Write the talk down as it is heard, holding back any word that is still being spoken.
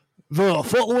The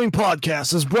following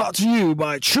podcast is brought to you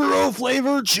by Churro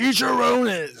Flavored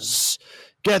Chicharrones.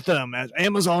 Get them at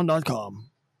Amazon.com.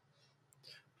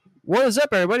 What is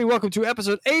up, everybody? Welcome to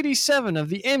episode 87 of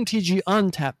the MTG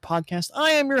Untapped podcast.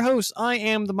 I am your host. I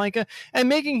am the Micah, and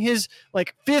making his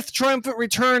fifth triumphant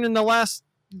return in the last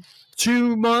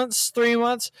 3 months,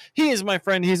 he is my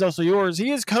friend. He's also yours.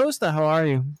 He is Costa. How are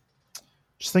you?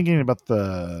 Just thinking about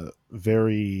the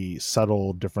very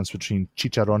subtle difference between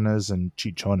chicharrones and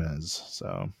chichones.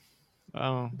 So,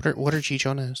 what are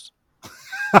chichones?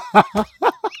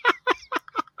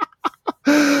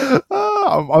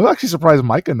 I'm actually surprised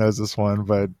Micah knows this one,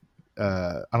 but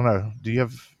I don't know. Do you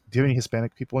have any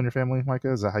Hispanic people in your family,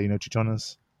 Micah? Is that how you know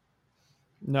chichones?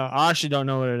 No, I actually don't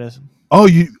know what it is.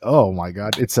 Oh my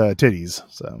God, it's titties.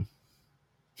 So,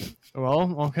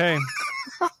 well, okay.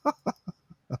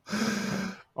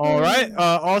 All right.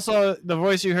 Also, the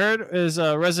voice you heard is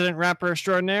resident rapper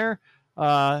extraordinaire,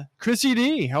 Chrissy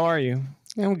D. How are you?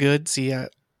 I'm good. See,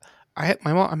 my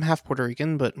mom. I'm half Puerto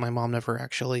Rican, but my mom never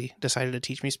actually decided to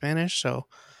teach me Spanish. So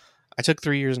I took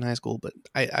 3 years in high school, but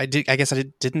I guess I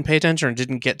didn't pay attention or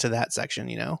didn't get to that section.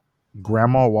 You know.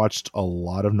 Grandma watched a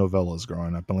lot of novellas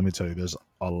growing up, and let me tell you, there's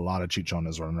a lot of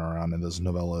chichones running around in those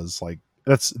novellas. Like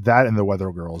that and the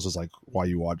Weather Girls is like why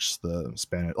you watch the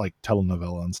Spanish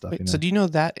telenovela and stuff. Wait, so do you know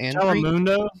that and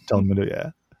Telemundo? Telemundo,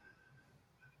 yeah.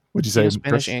 What'd you say?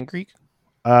 Spanish and Greek?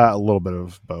 A little bit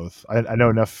of both. I know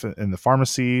enough in the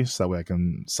pharmacy so that way I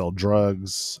can sell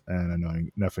drugs, and I know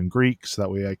enough in Greek so that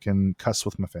way I can cuss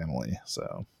with my family.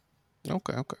 So,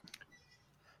 okay.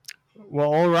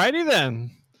 Well, alrighty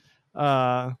then.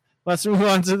 Let's move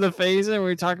on to the phase where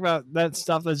we talk about that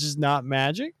stuff that's just not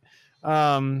magic.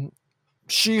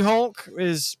 She-Hulk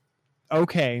is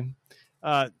okay.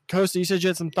 Costa, you said you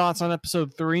had some thoughts on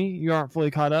episode 3. You aren't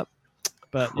fully caught up,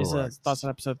 but you said thoughts on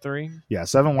episode 3. Yeah,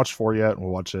 so I haven't watched 4 yet. We'll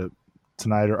watch it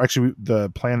tonight, or actually, the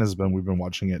plan has been we've been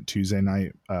watching it Tuesday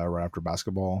night, right after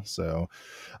basketball. So,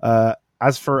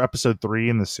 as for episode 3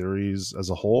 in the series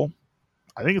as a whole,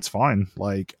 I think it's fine.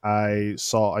 Like I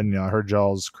heard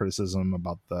y'all's criticism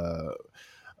about the.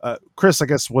 Chris, I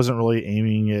guess, wasn't really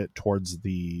aiming it towards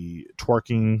the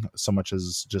twerking so much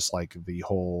as just like the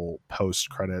whole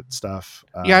post-credit stuff.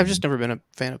 Yeah, I've just never been a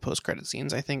fan of post-credit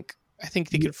scenes. I think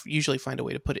they could usually find a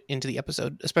way to put it into the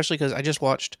episode, especially because I just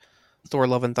watched Thor: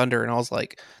 Love and Thunder, and I was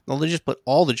like, no, they just put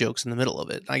all the jokes in the middle of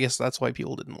it. I guess that's why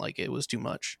people didn't like it. It was too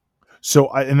much. So,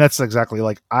 and that's exactly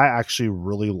like, I actually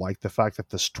really like the fact that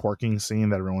this twerking scene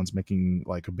that everyone's making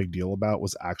like a big deal about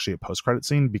was actually a post-credit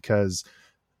scene, because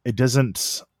it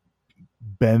doesn't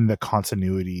bend the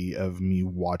continuity of me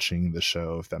watching the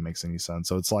show, if that makes any sense.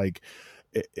 So it's like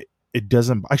it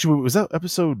doesn't actually. Was that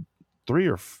episode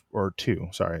 3 or 2?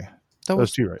 Sorry, that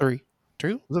was 2, right? 3.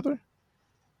 2? Was that 3?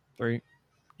 3.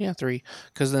 Yeah, 3.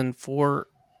 Because then 4.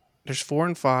 There's 4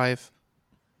 and 5.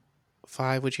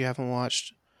 5, which you haven't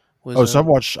watched. So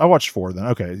I watched 4 then.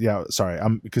 Okay, yeah. Sorry,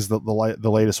 because the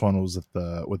latest one was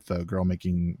with the girl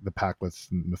making the pact with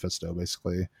Mephisto,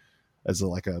 basically, as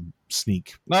like a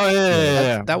sneak. Oh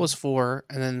yeah. That was 4,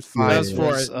 and then 5 was 4.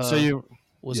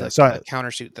 Was a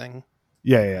countersuit thing.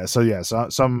 Yeah. So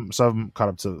some caught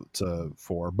up to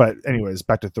 4, but anyways,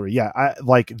 back to 3. Yeah, I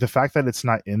like the fact that it's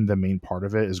not in the main part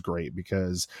of it is great,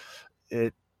 because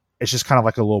it's just kind of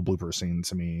like a little blooper scene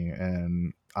to me,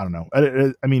 and I don't know.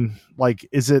 I mean, like,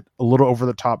 is it a little over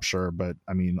the top? Sure, but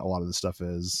I mean, a lot of the stuff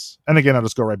is. And again, I'll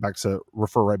just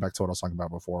refer right back to what I was talking about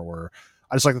before, where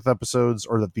I just like that the episodes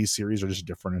or that these series are just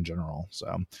different in general.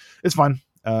 So it's fine.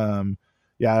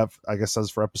 Yeah, I guess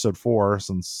as for episode 4,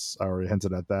 since I already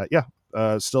hinted at that,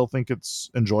 yeah, still think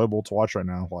it's enjoyable to watch right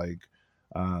now. Like,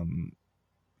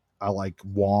 I like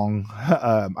Wong.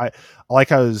 I like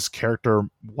how his character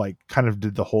like kind of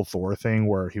did the whole Thor thing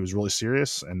where he was really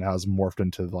serious and now has morphed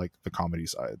into like the comedy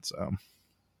side. So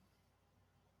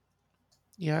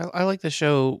yeah, I like the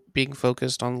show being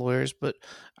focused on lawyers, but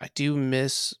I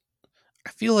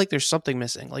feel like there's something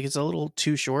missing. Like, it's a little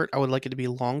too short. I would like it to be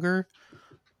longer,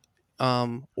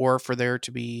 or for there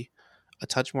to be a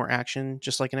touch more action,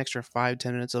 just like an extra 5-10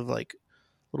 minutes of like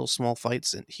little small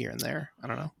fights here and there. I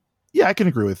don't know. Yeah, I can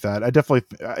agree with that.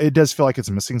 It does feel like it's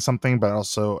missing something, but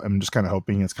also I'm just kind of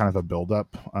hoping it's kind of a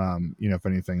build-up. If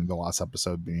anything, the last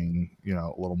episode being,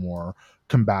 a little more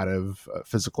combative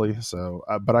physically. So,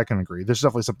 but I can agree. There's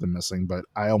definitely something missing, but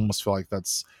I almost feel like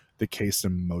that's the case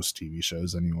in most TV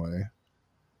shows anyway.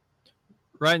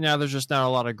 Right now, there's just not a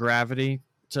lot of gravity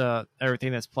to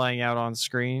everything that's playing out on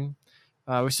screen.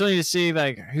 We still need to see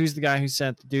like who's the guy who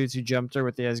sent the dudes who jumped her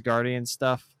with the Asgardian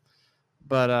stuff,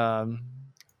 but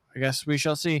I guess we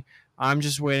shall see. I'm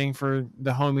just waiting for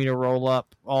the homie to roll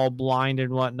up all blind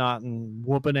and whatnot and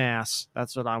whoop an ass.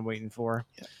 That's what I'm waiting for.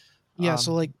 Yeah,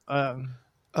 so like um,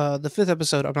 the 5th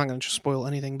episode, I'm not going to spoil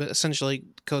anything, but essentially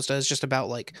Costa is just about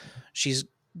like she's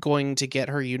going to get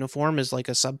her uniform is like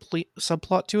a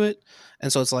subplot to it.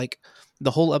 And so it's like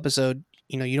the whole episode,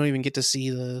 you know, you don't even get to see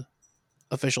the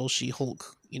official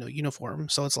She-Hulk, you know, uniform.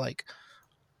 So it's like,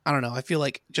 I don't know. I feel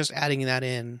like just adding that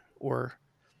in or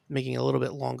making it a little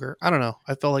bit longer. I don't know.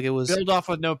 I felt like it was build off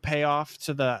with no payoff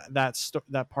to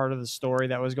that part of the story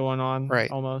that was going on. Right.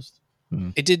 Almost.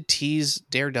 It did tease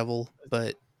Daredevil,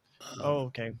 but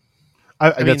okay.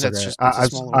 I mean, that's okay. just that's a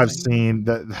smaller I've thing. seen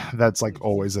that. That's like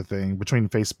always a thing between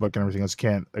Facebook and everything else.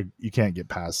 You can't get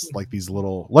past like these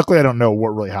little. Luckily, I don't know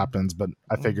what really happens, but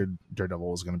I figured Daredevil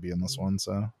was going to be in this one.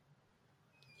 So,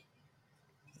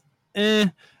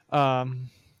 all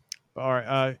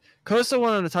right. Costa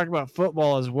wanted to talk about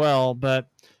football as well, but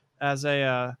as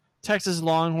a Texas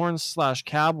Longhorns /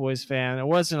 Cowboys fan, it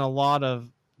wasn't a lot of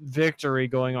victory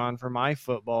going on for my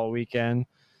football weekend.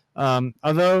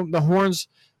 Although the Horns,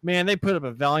 man, they put up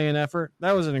a valiant effort.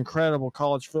 That was an incredible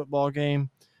college football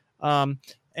game. And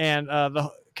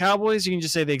the Cowboys, you can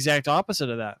just say the exact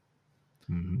opposite of that.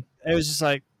 mm-hmm. It was just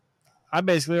like, I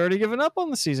basically already given up on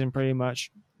the season pretty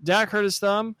much. Dak hurt his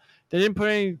thumb. They didn't put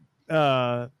any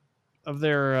of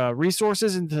their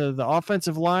resources into the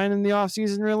offensive line in the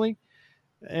offseason, really.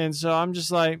 And so I'm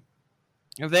just like,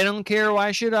 if they don't care,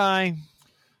 why should I?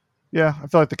 Yeah, I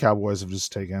feel like the Cowboys have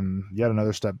just taken yet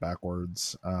another step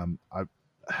backwards.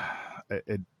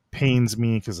 It pains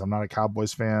me because I'm not a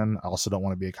Cowboys fan. I also don't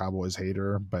want to be a Cowboys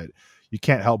hater, but you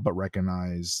can't help but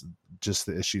recognize just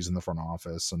the issues in the front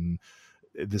office and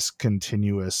this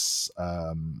continuous,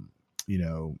 you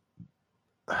know,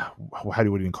 how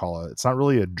do we even call it? It's not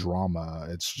really a drama.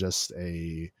 It's just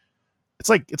it's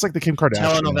like the Kim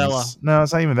Kardashian telenovela. No,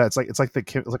 it's not even that. It's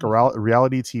like a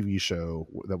reality TV show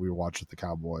that we watch with the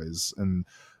Cowboys, and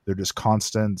they're just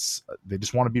constant. They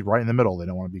just want to be right in the middle. They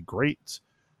don't want to be great.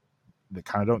 They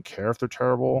kind of don't care if they're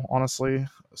terrible, honestly.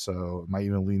 So it might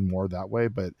even lean more that way.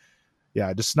 But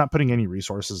yeah, just not putting any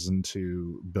resources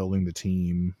into building the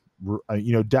team.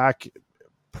 You know, Dak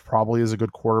probably is a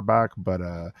good quarterback, but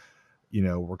you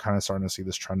know, we're kind of starting to see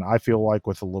this trend. I feel like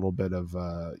with a little bit of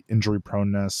injury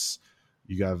proneness,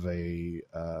 you have a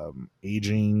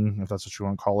aging, if that's what you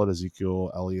want to call it,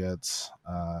 Ezekiel Elliott,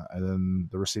 and then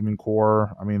the receiving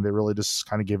core. I mean, they really just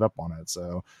kind of gave up on it.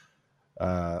 So,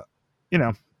 you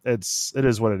know, it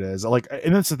is what it is. Like,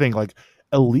 and that's the thing. Like,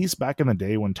 at least back in the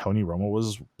day when Tony Romo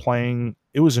was playing,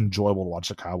 it was enjoyable to watch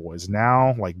the Cowboys.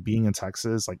 Now, like being in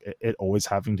Texas, like it always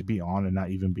having to be on and not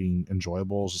even being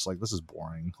enjoyable is just like, this is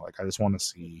boring. Like, I just want to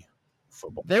see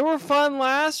football. They were fun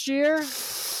last year.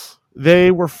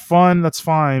 They were fun. That's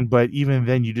fine. But even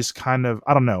then, you just kind of,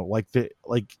 I don't know, like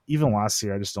even last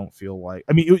year, I just don't feel like,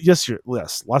 I mean,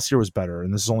 last year was better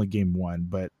and this is only game 1,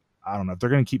 but I don't know if they're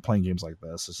going to keep playing games like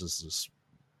this. This is just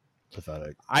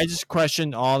pathetic. I just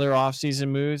questioned all their offseason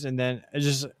moves, and then it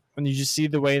just when you just see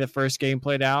the way the first game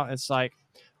played out, it's like,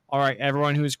 all right,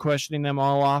 everyone who was questioning them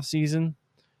all offseason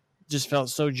just felt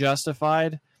so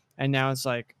justified, and now it's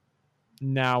like,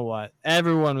 now what?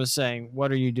 Everyone was saying, "What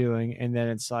are you doing?" And then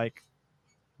it's like,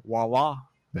 voila.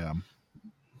 Yeah.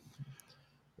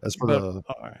 As for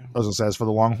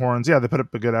the Longhorns, yeah, they put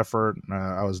up a good effort.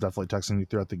 I was definitely texting you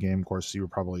throughout the game. Of course, you were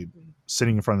probably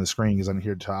sitting in front of the screen because I didn't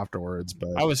hear it till afterwards.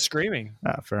 But I was screaming.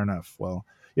 Fair enough. Well,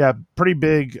 yeah, pretty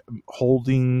big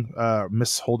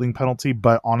misholding penalty.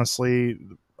 But honestly,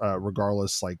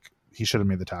 regardless, like he should have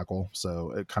made the tackle.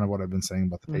 So kind of what I've been saying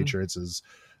about the Patriots is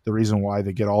the reason why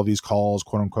they get all these calls,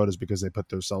 quote unquote, is because they put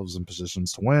themselves in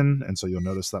positions to win, and so you'll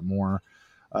notice that more.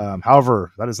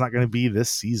 However, that is not going to be this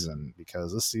season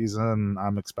because this season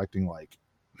I'm expecting like,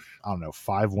 I don't know,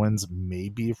 5 wins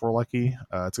maybe if we're lucky.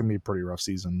 It's going to be a pretty rough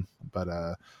season, but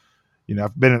you know,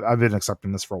 I've been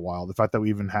accepting this for a while. The fact that we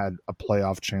even had a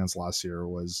playoff chance last year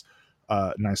was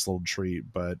a nice little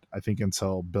treat, but I think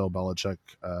until Bill Belichick,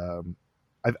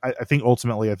 I think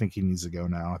ultimately I think he needs to go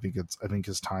now. I think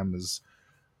his time is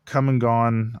come and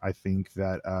gone. I think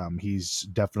that he's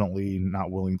definitely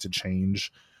not willing to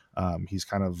change. He's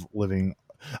kind of living.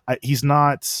 He's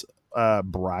not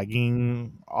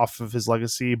bragging off of his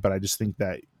legacy, but I just think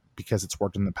that because it's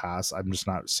worked in the past, I'm just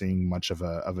not seeing much of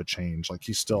a change. Like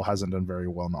he still hasn't done very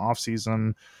well in the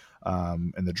offseason.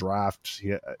 In the draft,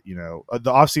 the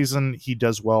offseason he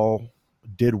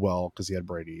did well because he had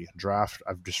Brady. Draft,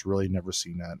 I've just really never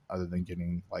seen that other than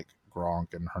getting like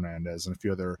Gronk and Hernandez and a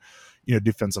few other,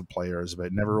 defensive players,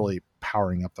 but never really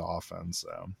powering up the offense.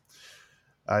 So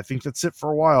I think that's it for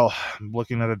a while. I'm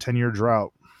looking at a 10-year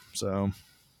drought. So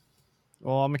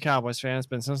Well, I'm a Cowboys fan. It's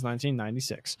been since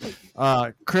 1996.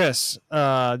 Chris, do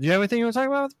you have anything you want to talk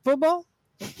about with football?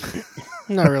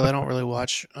 Not really. I don't really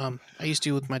watch. I used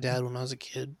to with my dad when I was a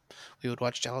kid. We would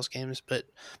watch Dallas games, but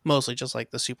mostly just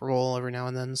like the Super Bowl every now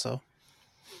and then. So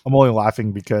I'm only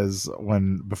laughing because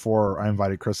before I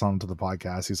invited Chris onto the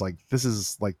podcast, he's like, "This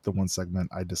is like the one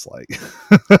segment I dislike."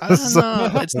 I don't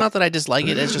know. It's not that I dislike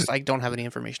it. It's just I don't have any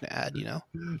information to add.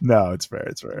 No, it's fair.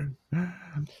 It's fair.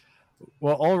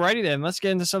 Well, alrighty then. Let's get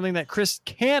into something that Chris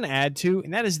can add to,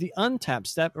 and that is the untapped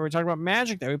step. We're talking about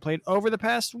Magic that we played over the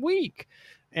past week.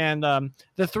 And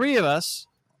the three of us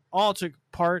all took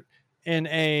part in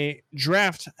a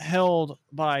draft held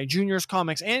by Juniors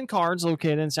Comics and Cards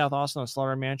located in South Austin on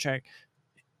Slaughter and Manchac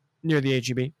near the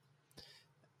HEB.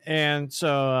 And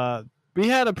so we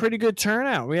had a pretty good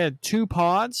turnout. We had 2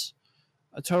 pods,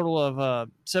 a total of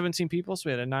 17 people, so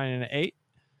we had a 9 and an 8.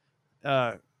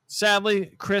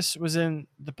 Sadly, Chris was in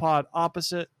the pod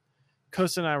opposite.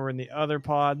 Costa and I were in the other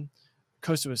pod.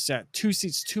 Costa was sat 2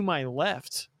 seats to my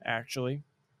left, actually.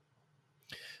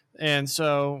 And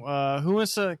so, who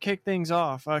wants to kick things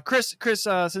off? Chris,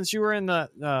 since you were in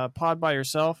the pod by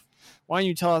yourself, why don't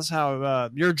you tell us how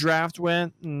your draft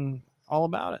went and all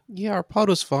about it? Yeah, our pod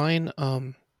was fine.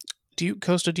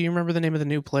 Costa, do you remember the name of the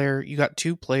new player? You got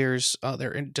 2 players.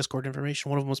 They're in Discord information.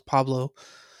 One of them was Pablo.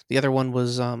 The other one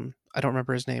was I don't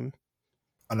remember his name.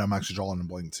 And I'm actually drawing a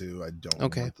blank too. I don't.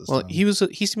 Okay. Well, he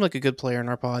seemed like a good player in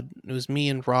our pod. It was me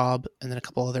and Rob, and then a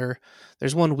couple other.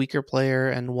 There's one weaker player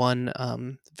and one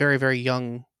very very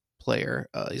young player.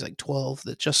 He's like 12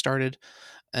 that just started,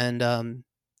 and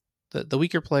the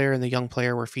weaker player and the young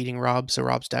player were feeding Rob. So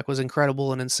Rob's deck was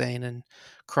incredible and insane and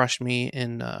crushed me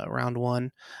in round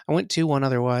 1. I went 2-1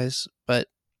 otherwise, but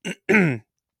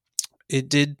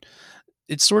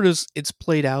it's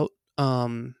played out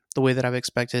the way that I've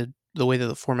expected. The way that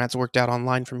the formats worked out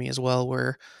online for me as well,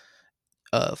 where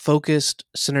focused,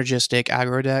 synergistic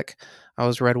aggro deck. I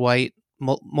was red-white,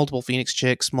 multiple Phoenix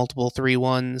Chicks, multiple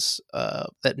 3/1s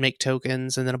that make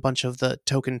tokens, and then a bunch of the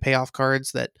token payoff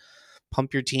cards that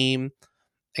pump your team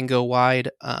and go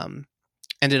wide.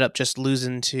 Ended up just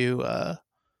losing to,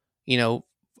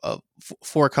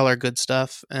 4-color good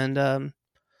stuff. And I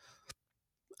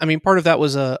mean, part of that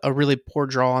was a really poor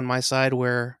draw on my side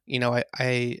where,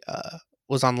 I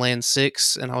was on land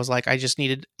 6 and I was like, I just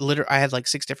needed I had like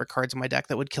 6 different cards in my deck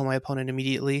that would kill my opponent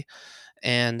immediately.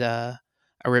 And I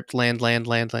ripped land.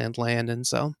 And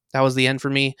so that was the end for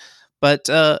me. But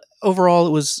overall,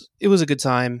 it was a good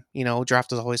time.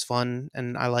 Draft is always fun.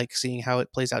 And I like seeing how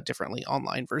it plays out differently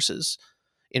online versus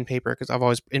in paper, because I've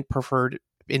always preferred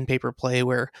in paper play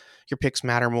where your picks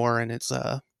matter more and it's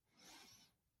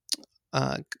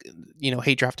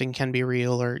hate drafting can be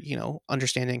real, or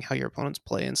understanding how your opponents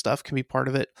play and stuff can be part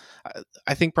of it.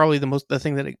 I think probably the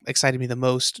thing that excited me the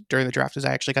most during the draft is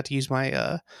I actually got to use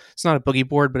my it's not a boogie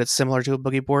board, but it's similar to a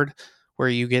boogie board where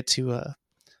you get to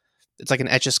it's like an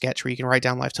Etch-a-Sketch where you can write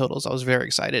down life totals. I was very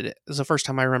excited. It was the first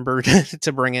time I remembered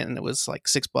to bring it, and it was like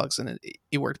 $6 and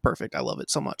it worked perfect. I love it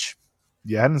so much.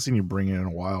 Yeah, I hadn't seen you bring it in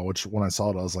a while, which when I saw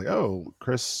it, I was like, oh,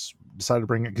 Chris decided to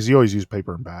bring it because you always use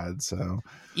paper and pads. So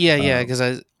yeah, because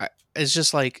I it's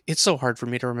just like, it's so hard for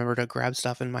me to remember to grab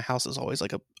stuff, and my house is always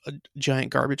like a giant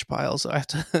garbage pile. So I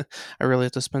really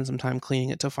have to spend some time cleaning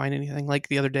it to find anything. Like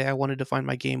the other day, I wanted to find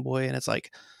my Game Boy, and it's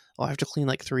like, I have to clean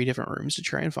like 3 different rooms to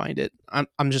try and find it.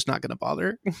 I'm just not going to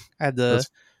bother. I had the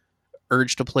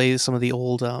urge to play some of the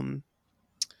old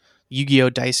Yu-Gi-Oh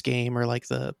dice game or like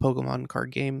the Pokemon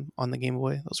card game on the Game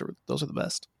Boy. Those are the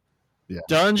best. Yeah.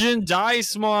 Dungeon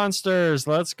Dice Monsters.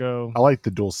 Let's go. I like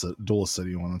the Dual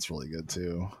City one. That's really good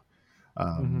too.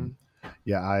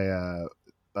 Yeah, I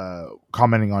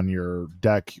commenting on your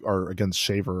deck or against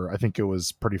Shaver, I think it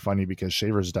was pretty funny because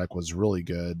Shaver's deck was really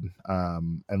good.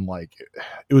 And like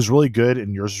it was really good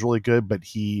and yours was really good, but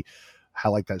he had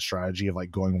like that strategy of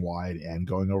like going wide and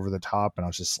going over the top. And I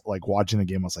was just like watching the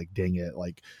game, I was like, dang it,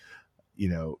 like,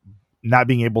 not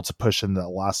being able to push in the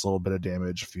last little bit of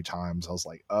damage a few times. I was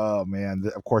like, oh man,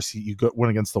 of course you went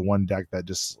against the one deck that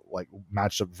just like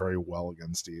matched up very well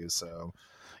against you. So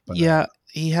but, yeah,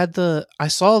 he had I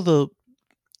saw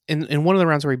in one of the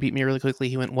rounds where he beat me really quickly,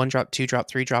 he went 1 drop, 2 drop,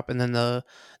 3 drop, and then the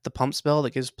pump spell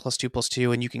that gives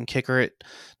 +2/+2, and you can kicker it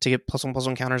to get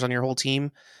 +1/+1 counters on your whole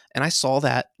team. And I saw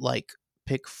that like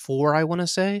pick 4, I want to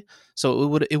say.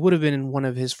 So it would have been in one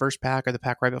of his first pack or the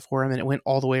pack right before him, and it went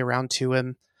all the way around to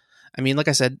him. I mean, like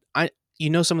I said,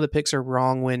 some of the picks are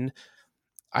wrong when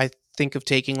I think of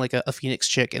taking like a Phoenix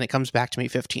Chick and it comes back to me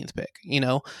 15th pick,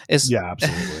 yeah,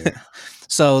 absolutely.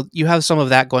 So you have some of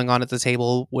that going on at the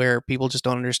table where people just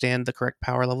don't understand the correct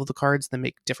power level of the cards. They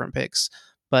make different picks.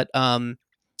 But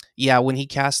yeah, when he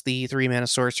casts the 3-mana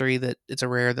sorcery, that it's a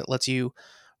rare that lets you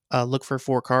look for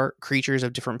 4 creatures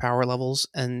of different power levels,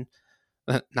 and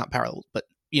not power levels, but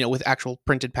with actual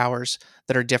printed powers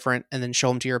that are different, and then show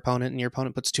them to your opponent, and your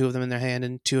opponent puts 2 of them in their hand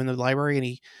and 2 in the library. And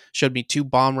he showed me 2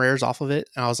 bomb rares off of it,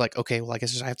 and I was like, okay, well, I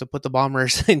guess I have to put the bomb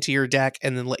rares into your deck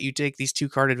and then let you take these 2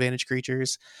 card advantage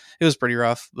creatures. It was pretty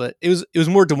rough, but it was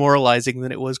more demoralizing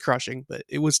than it was crushing, but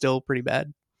it was still pretty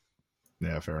bad.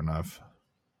 Yeah, fair enough.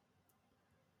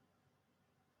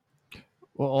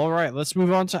 Well, all right, let's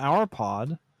move on to our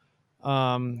pod.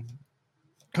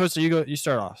 Costa, you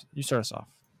start us off.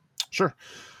 Sure.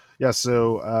 Yeah,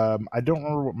 so I don't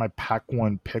remember what my pack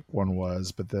one pick one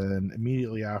was, but then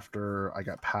immediately after I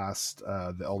got past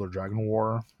the Elder Dragon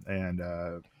War, and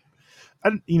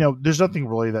there's nothing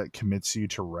really that commits you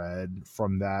to red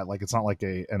from that. Like, it's not like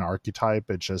an archetype.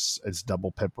 It's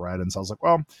double pip red, and so I was like,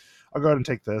 well, I'll go ahead and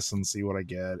take this and see what I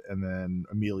get, and then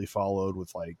immediately followed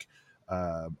with like.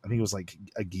 I think it was like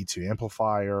a Gitu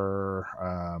amplifier.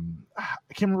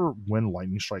 I can't remember when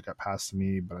Lightning Strike got past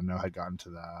me, but I know I had gotten to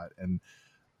that. And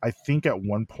I think at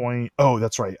one point, oh,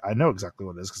 that's right. I know exactly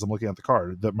what it is because I'm looking at the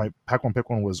card. That my pack one pick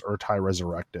one was Urtai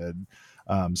Resurrected.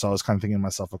 So I was kind of thinking to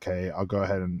myself, okay, I'll go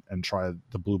ahead and try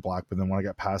the blue black. But then when I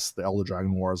got past the Elder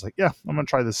Dragon War, I was like, yeah, I'm gonna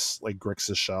try this like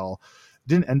Grixis shell.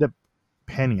 Didn't end up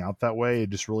panning out that way. It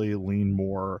just really leaned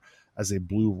more as a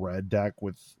blue red deck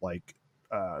with like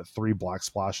 3 black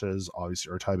splashes,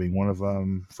 obviously Urtai being one of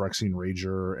them, Phyrexian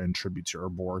Rager and Tribute to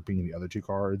Urborg being the other 2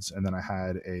 cards, and then I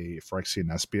had a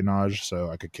Phyrexian Espionage, so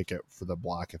I could kick it for the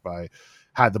black if I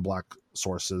had the black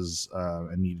sources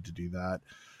and needed to do that.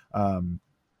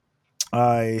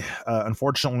 I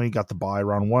unfortunately got the bye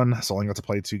round 1, so I only got to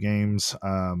play 2 games.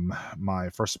 My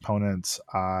first opponent,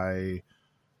 can't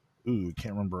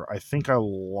remember. I think I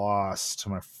lost to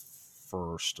my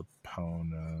first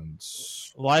opponent.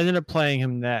 Well, I ended up playing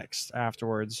him next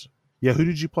afterwards. Yeah, who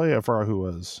did you play? I forgot who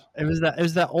it was. It was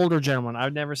that older gentleman.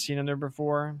 I've never seen him there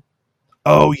before.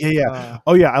 Oh yeah.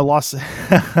 I lost.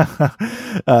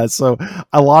 So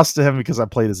I lost to him because I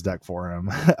played his deck for him.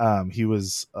 He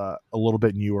was a little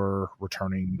bit newer,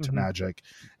 returning to Magic,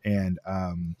 and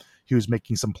he was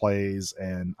making some plays,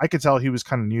 and I could tell he was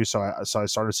kind of new. So I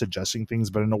started suggesting things,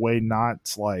 but in a way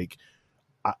not like.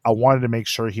 I wanted to make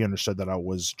sure he understood that I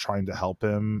was trying to help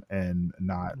him and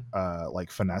not like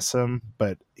finesse him.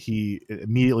 But he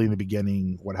immediately in the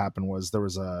beginning, what happened was there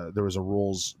was a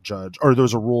rules judge, or there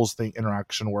was a rules thing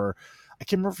interaction where I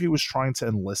can't remember if he was trying to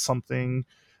enlist something.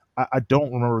 I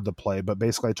don't remember the play, but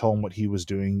basically I told him what he was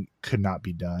doing could not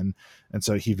be done. And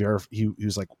so he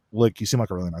was like, look, you seem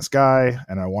like a really nice guy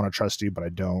and I want to trust you, but I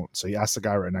don't. So he asked the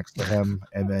guy right next to him,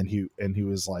 and then he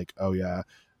was like, oh yeah,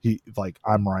 he like,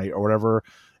 I'm right or whatever.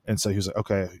 And so he was like,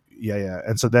 okay, yeah.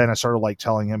 And so then I started like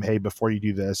telling him, hey, before you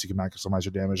do this, you can maximize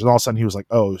your damage. And all of a sudden he was like,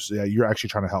 oh, so yeah, you're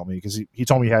actually trying to help me, because he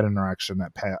told me he had an interaction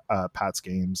at Pat's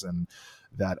games, and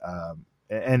that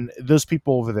and those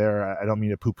people over there, I don't mean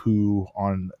to poo-poo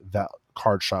on that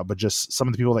card shop, but just some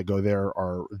of the people that go there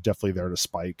are definitely there to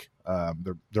spike.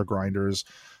 They're grinders.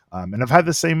 And I've had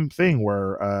the same thing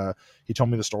where he told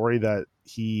me the story that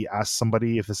he asked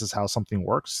somebody if this is how something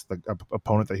works. The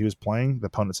opponent that he was playing, the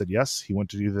opponent said yes. He went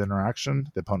to do the interaction.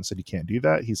 The opponent said, you can't do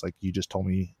that. He's like, you just told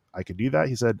me I could do that.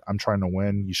 He said, I'm trying to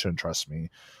win. You shouldn't trust me.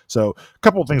 So a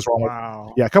couple of things wrong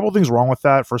with a couple of things wrong with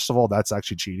that. First of all, that's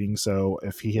actually cheating. So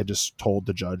if he had just told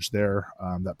the judge there,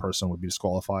 that person would be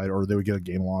disqualified, or they would get a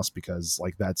game loss, because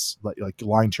like that's like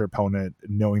lying to your opponent,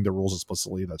 knowing the rules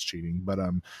explicitly, that's cheating. But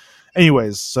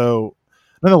anyways, so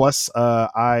nonetheless,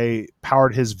 I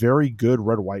powered his very good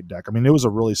red-white deck. I mean, it was a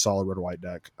really solid red-white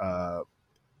deck,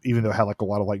 even though it had like a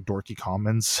lot of like dorky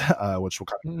commons, which we'll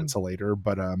kind of get into later.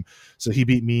 But so he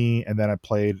beat me, and then I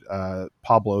played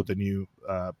Pablo, the new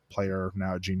player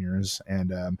now at juniors,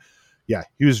 and yeah,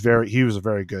 he was a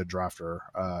very good drafter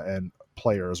and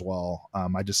player as well.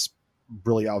 I just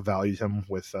really outvalued him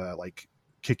with like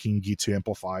kicking Gitu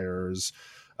amplifiers,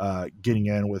 getting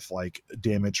in with like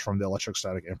damage from the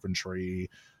electrostatic infantry,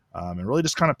 and really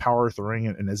just kind of power throwing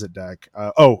an Izzet deck.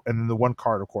 And then the one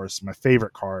card, of course, my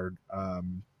favorite card.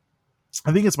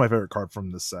 I think it's my favorite card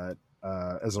from the set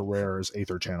as a rare is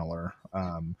Aether Channeler.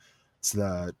 It's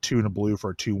the 2 and a blue for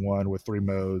a 2/1 with 3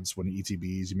 modes. When it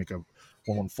ETBs, you make a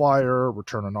 1/1 flyer,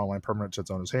 return an online permanent to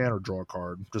its owner's hand, or draw a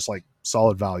card. Just like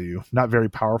solid value. Not very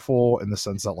powerful in the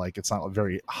sense that like it's not a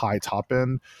very high top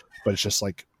end, but it's just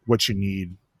like what you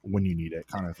need when you need it,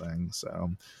 kind of thing.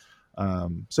 So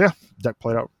yeah, deck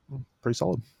played out pretty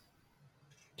solid.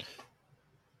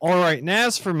 All right, now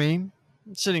as for me,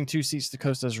 sitting 2 seats to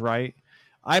Costa's right,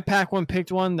 I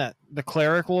picked one that the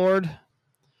Cleric Lord.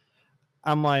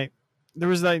 I'm like, there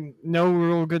was like no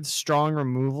real good strong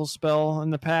removal spell in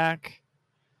the pack,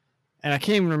 and I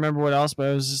can't even remember what else. But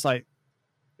it was just like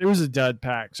it was a dud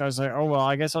pack. So I was like, oh well,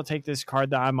 I guess I'll take this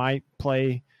card that I might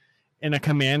play in a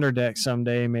commander deck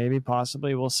someday, maybe,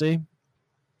 possibly. We'll see.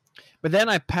 But then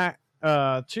I picked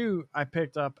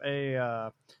up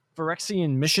a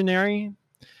Phyrexian Missionary,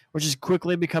 which is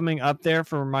quickly becoming up there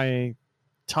for my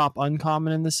top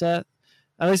uncommon in the set.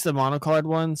 At least the monocolored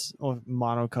ones, or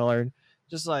monocolored,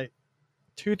 just like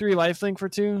 2/3 lifelink for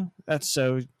 2. That's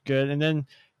so good. And then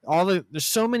there's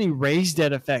so many raise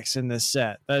dead effects in this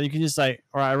set that you can just like,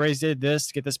 all right, I raise dead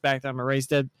this, get this back. I'm a raise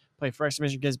dead, play Phyrexian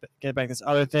Mission, get back this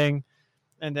other thing,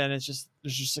 and then there's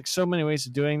just like so many ways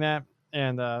of doing that.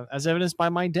 And as evidenced by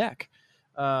my deck,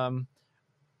 I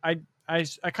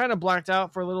kind of blacked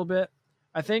out for a little bit.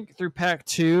 I think through pack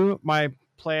 2, my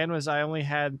plan was I only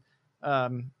had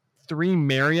 3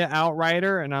 Maria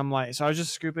Outrider, and I'm like, so I was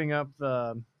just scooping up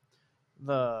the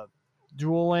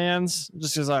dual lands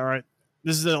just because, all right,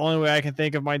 this is the only way I can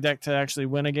think of my deck to actually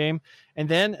win a game. And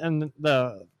then in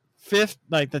the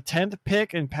 10th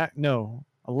pick in pack, no,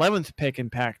 11th pick in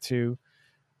pack 2,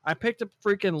 I picked up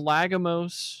freaking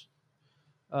Lagomos,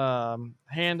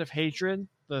 Hand of Hatred,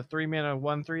 the 3-mana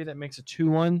 1/3 that makes a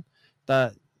 2/1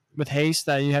 that with haste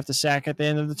that you have to sack at the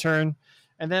end of the turn.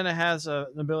 And then it has an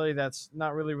ability that's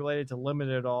not really related to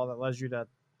limited at all that allows you to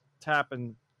tap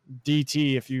and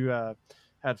DT if you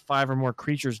had 5 or more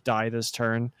creatures die this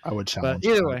turn. I would challenge. But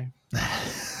either way,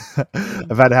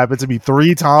 I've had it happen to me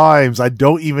 3 times. I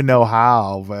don't even know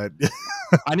how, but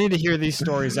I need to hear these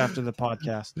stories after the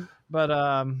podcast. But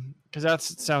because that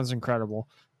sounds incredible.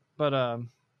 But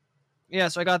yeah,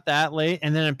 so I got that late,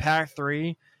 and then in pack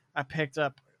 3, I picked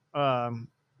up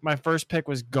my first pick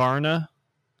was Garna.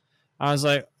 I was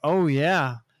like, oh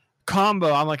yeah,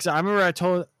 combo. I'm like, I remember I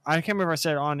can't remember if I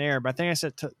said it on air, but I think I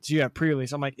said to you at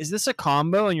pre-release. I'm like, is this a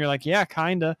combo? And you're like, yeah,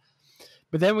 kinda.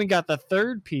 But then we got the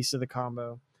third piece of the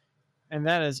combo, and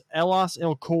that is Elos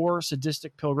Ilkor,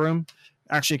 Sadistic Pilgrim,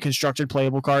 actually a constructed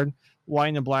playable card,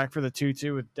 white and black for the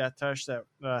 2/2 with Death Touch that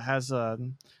has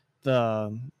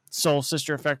the Soul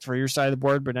Sister effect for your side of the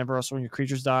board, but never also when your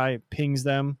creatures die, it pings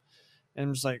them. And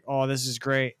I'm just like, oh, this is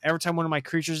great. Every time one of my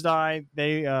creatures die,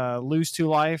 they lose 2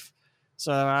 life.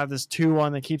 So I have this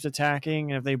 2/1 that keeps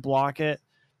attacking, and if they block it,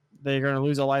 they're going to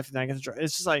lose a life. And I get to draw.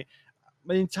 It's just like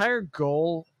my entire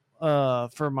goal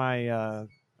for my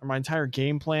entire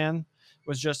game plan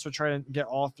was just to try to get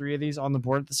all 3 of these on the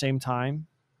board at the same time.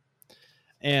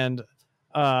 And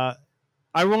I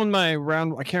won my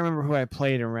round. I can't remember who I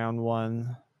played in round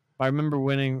 1, but I remember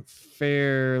winning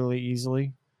fairly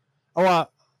easily. Oh,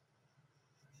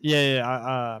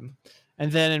 yeah.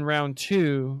 And then in round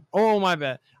 2, oh my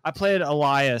bad, I played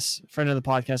Elias, friend of the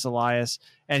podcast, Elias,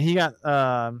 and he got.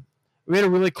 We had a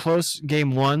really close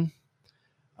game 1.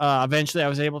 Eventually, I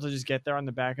was able to just get there on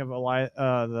the back of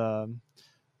the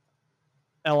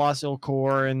Elos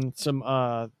Ilkor and some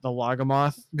the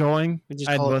Lagamoth going. We just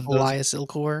call it Elias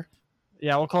Ilkor.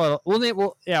 Yeah, we'll call it.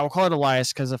 We'll call it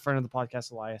Elias because a friend of the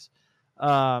podcast, Elias.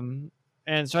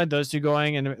 And so I had those 2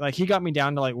 going, and like he got me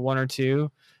down to like 1 or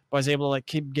 2, but I was able to like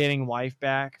keep getting life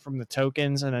back from the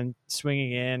tokens and then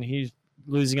swinging in. He's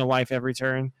losing a life every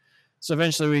turn, so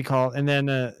eventually we called, and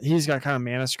then he's got kind of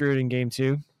mana screwed in game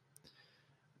 2.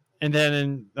 And then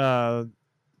in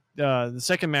the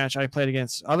second match, I played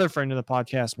against other friend of the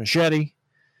podcast, Machete,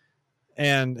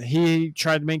 and he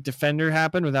tried to make Defender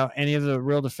happen without any of the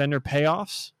real Defender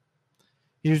payoffs.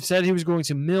 He said he was going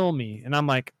to mill me, and I'm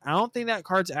like, I don't think that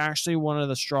card's actually one of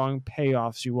the strong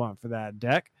payoffs you want for that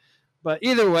deck. But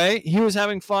either way, he was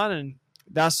having fun, and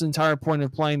that's the entire point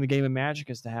of playing the game of Magic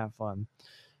is to have fun.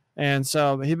 And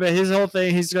so his whole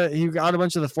thing, he got a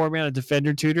bunch of the 4-mana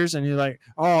Defender tutors, and he's like,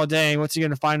 oh dang, what's he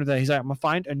gonna find with that? He's like, I'm gonna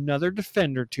find another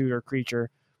Defender tutor creature,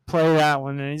 play that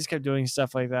one, and he just kept doing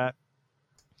stuff like that.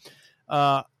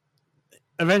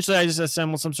 Eventually, I just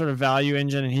assembled some sort of value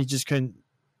engine, and he just couldn't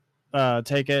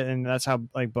take it, and that's how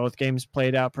like both games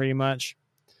played out pretty much.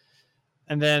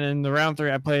 And then in the round 3,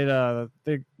 I played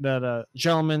that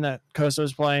gentleman that Costa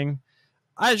was playing.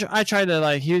 I tried to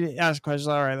like he asked questions.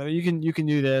 All right, you can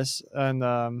do this, and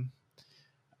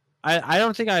I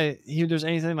don't think there's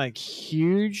anything like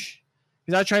huge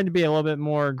because I tried to be a little bit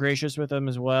more gracious with him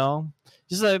as well.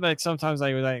 Just like sometimes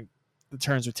like the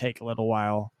turns would take a little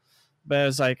while, but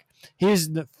it's like he's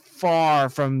far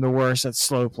from the worst at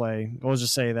slow play. We'll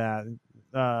just say that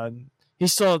he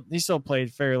still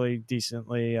played fairly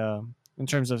decently in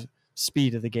terms of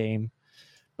speed of the game,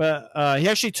 but he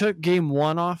actually took game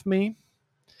 1 off me.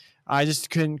 I just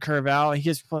couldn't curve out. He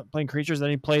was playing creatures. Then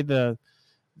he played the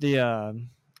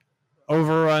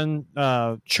Overrun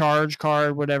charge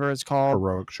card, whatever it's called.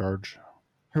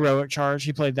 Heroic Charge.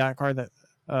 He played that card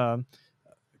that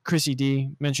Chrissy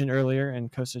D mentioned earlier,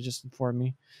 and Costa just informed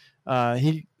me.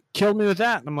 He killed me with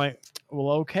that. And I'm like,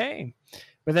 well, okay.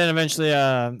 But then eventually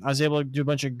I was able to do a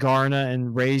bunch of Garna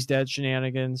and Raise Dead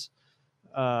shenanigans.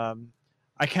 I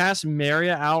cast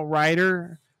Maria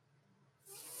Outrider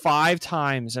 5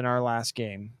 times in our last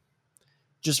game.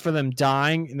 Just for them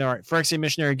dying. And all right, Phyrexian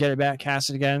Missionary, get it back, cast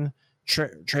it again.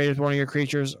 Trade with one of your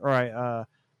creatures. All right,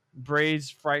 Braid's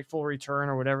Frightful Return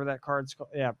or whatever that card's called.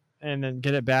 Yeah, and then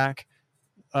get it back.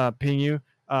 Ping you.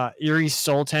 Eerie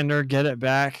Soul Tender, get it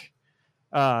back.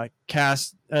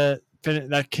 Cast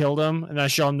that killed him, and I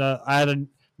showed him I had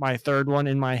my third one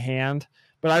in my hand,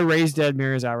 but I raised Dead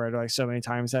Mirrors Outrider like so many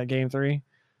times that game 3,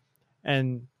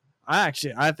 and I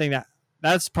think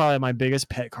that's probably my biggest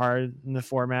pet card in the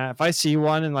format. If I see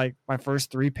one in like my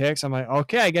first 3 picks, I'm like,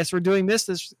 okay, I guess we're doing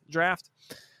this draft,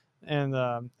 and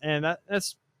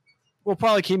that's will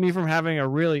probably keep me from having a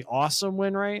really awesome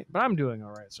win rate, but I'm doing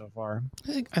all right so far.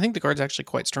 I think the card's actually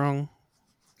quite strong.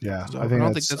 Yeah, so I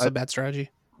don't think that's a bad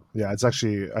strategy. Yeah, it's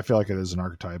actually, I feel like it is an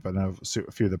archetype. I know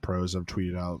a few of the pros have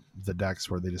tweeted out the decks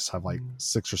where they just have like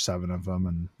 6 or 7 of them.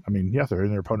 And I mean, yeah, they're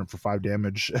in their opponent for 5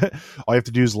 damage. All you have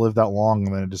to do is live that long,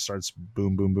 and then it just starts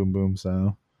boom, boom, boom, boom.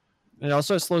 So it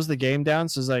also slows the game down.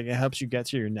 So it's like, it helps you get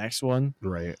to your next one.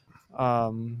 Right.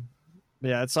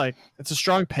 Yeah, it's like, it's a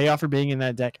strong payoff for being in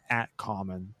that deck at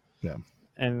common. Yeah.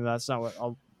 And that's not what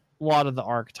a lot of the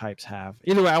archetypes have.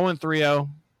 Either way, I went 3-0.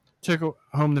 Took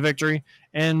home the victory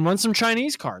and won some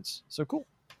Chinese cards. So cool.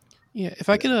 Yeah, if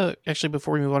I could actually,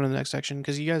 before we move on to the next section,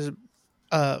 because you guys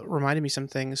reminded me some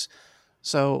things.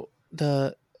 So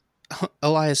the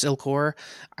Elias Ilkor,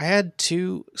 I had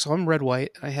 2. So I'm red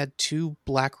white. I had 2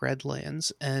 black red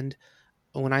lands, and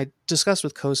when I discussed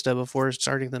with Costa before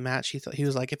starting the match, he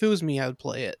was like, if it was me, I would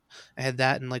play it. I had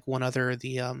that and like one other,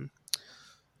 the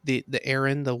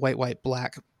Aaron, the white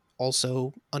black.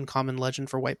 Also uncommon legend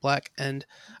for white black, and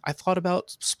I thought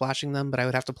about splashing them, but I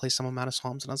would have to play some amount of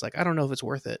Psalms, and I was like, I don't know if it's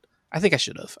worth it. I think I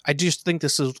should have. I just think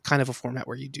this is kind of a format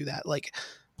where you do that. Like,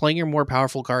 playing your more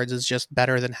powerful cards is just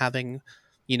better than having,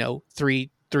 3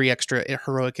 extra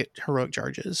heroic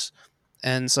charges.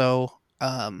 And so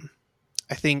I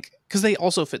think because they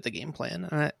also fit the game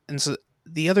plan, and so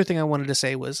the other thing I wanted to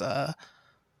say was I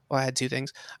had 2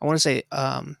 things. I want to say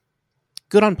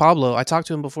good on Pablo. I talked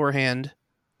to him beforehand,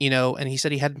 and he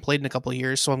said he hadn't played in a couple of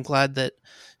years, so I'm glad that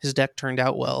his deck turned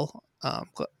out well.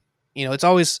 It's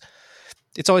always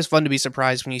fun to be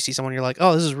surprised when you see someone, you're like,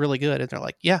 oh, this is really good, and they're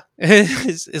like, yeah.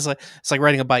 it's like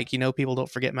riding a bike. People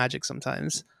don't forget Magic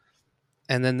sometimes.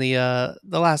 And then the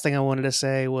last thing I wanted to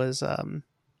say was I'm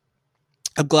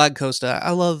glad, Costa. I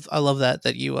love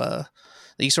that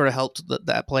you sort of helped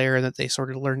that player, and that they sort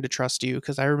of learned to trust you,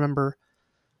 because I remember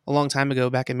a long time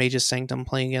ago back in Mage's Sanctum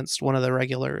playing against one of the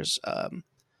regulars.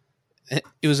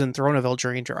 It was in Throne of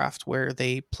Eldraine draft where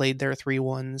they played their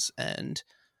 3/1s, and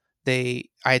I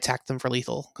attacked them for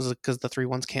lethal because the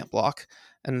 3/1s can't block,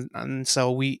 and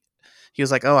so he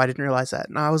was like, oh, I didn't realize that,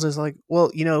 and I was just like, well,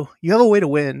 you have a way to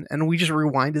win, and we just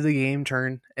rewinded the game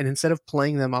turn, and instead of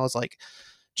playing them, I was like,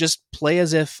 just play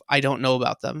as if I don't know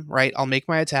about them, right? I'll make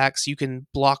my attacks, you can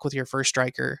block with your first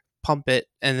striker, pump it,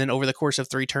 and then over the course of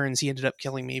 3 turns, he ended up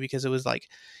killing me because it was like,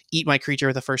 eat my creature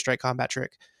with a first strike combat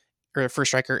trick, or a first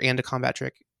striker and a combat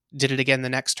trick, did it again the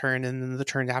next turn, and then the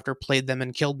turn after played them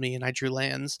and killed me, and I drew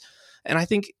lands. And I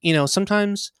think,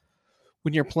 sometimes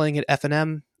when you're playing at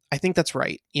FNM, I think that's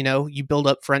right. You build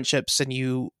up friendships, and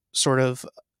you sort of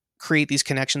create these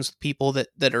connections with people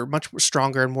that are much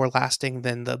stronger and more lasting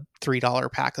than the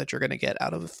 $3 pack that you're going to get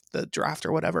out of the draft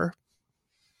or whatever.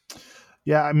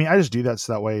 Yeah, I mean, I just do that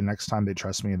so that way next time they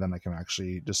trust me, then I can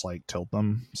actually just like tilt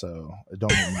them. So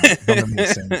don't make me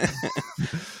insane.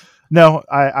 No,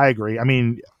 I agree. I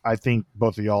mean, I think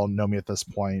both of y'all know me at this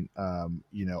point. I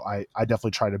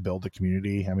definitely try to build a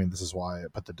community. I mean, this is why I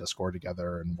put the Discord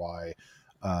together, and why,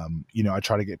 I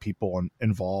try to get people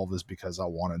involved, is because I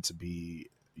want it to be,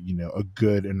 a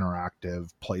good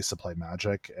interactive place to play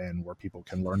Magic, and where people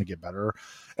can learn to get better.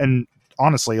 And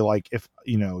honestly, like, if,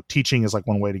 teaching is like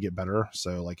one way to get better.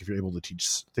 So like, if you're able to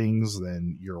teach things,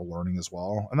 then you're learning as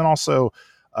well. And then also,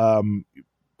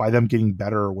 by them getting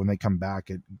better when they come back,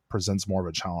 it presents more of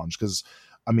a challenge. Because,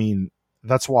 I mean,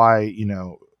 that's why,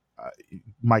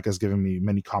 Mike has given me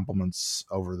many compliments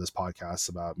over this podcast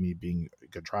about me being a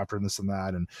good drafter and this and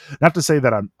that. And not to say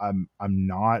that I'm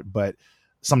not, but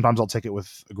sometimes I'll take it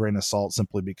with a grain of salt,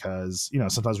 simply because,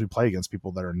 sometimes we play against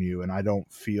people that are new, and I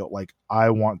don't feel like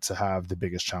I want to have the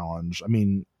biggest challenge. I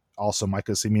mean, also Mike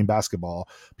has seen me in basketball.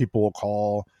 People will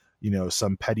call,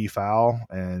 some petty foul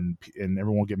and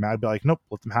everyone will get mad, be like, nope,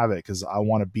 let them have it because I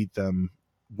want to beat them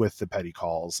with the petty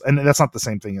calls. And that's not the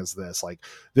same thing as this. Like,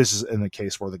 this is in the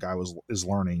case where the guy is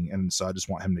learning, and so I just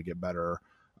want him to get better.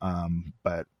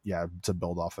 But yeah, to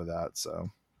build off of that.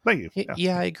 So thank you.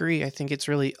 Yeah, I agree. I think it's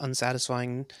really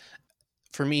unsatisfying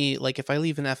for me. Like, if I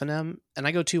leave an F&M and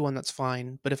I go 2-1, that's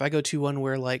fine. But if I go 2-1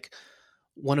 where like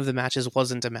one of the matches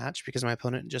wasn't a match because my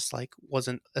opponent just like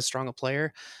wasn't as strong a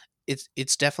player,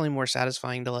 it's definitely more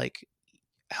satisfying to like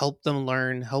help them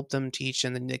learn, help them teach,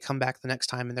 and then they come back the next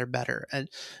time and they're better. And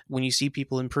when you see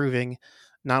people improving,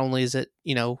 not only is it,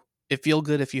 it feel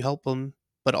good if you help them,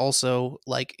 but also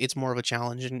like it's more of a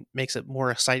challenge and makes it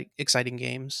more exciting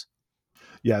games.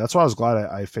 Yeah, that's why I was glad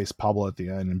I faced Pablo at the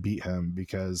end and beat him,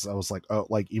 because I was like, oh,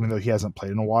 like even though he hasn't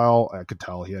played in a while, I could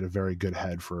tell he had a very good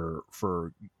head for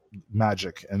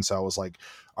Magic, and so I was like,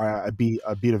 all right, I beat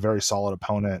a very solid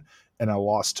opponent, and I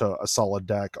lost to a solid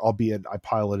deck, albeit I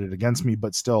piloted against me,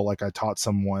 but still, like, I taught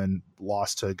someone,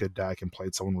 lost to a good deck, and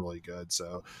played someone really good.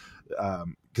 So,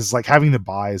 because like having the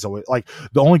buy is always like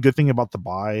the only good thing about the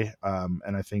buy,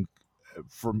 and I think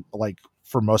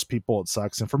for most people it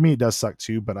sucks, and for me it does suck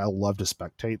too, but I love to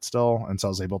spectate still, and so I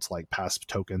was able to like pass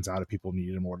tokens out if people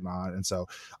needed them or not, and so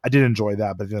I did enjoy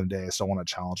that. But at the end of the day, I still want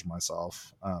to challenge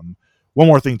myself. One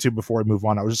more thing too before we move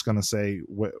on, I was just going to say,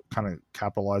 kind of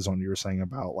capitalize on what you were saying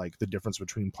about like the difference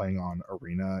between playing on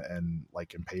Arena and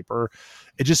like in paper.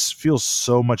 It just feels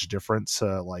so much different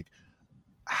to like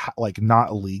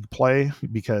not league play,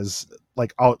 because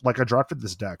like I drafted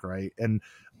this deck, right, and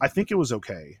I think it was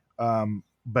okay,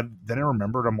 but then I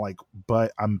remembered, I'm like,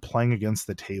 but I'm playing against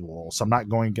the table, so I'm not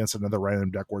going against another random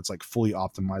deck where it's like fully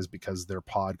optimized because their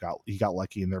pod got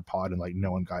lucky in their pod and like no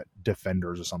one got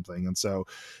defenders or something. And so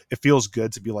it feels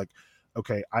good to be like,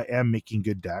 okay, I am making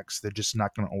good decks. They're just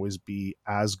not going to always be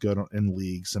as good in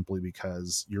league, simply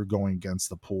because you're going against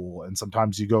the pool, and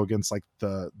sometimes you go against like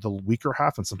the weaker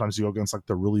half, and sometimes you go against like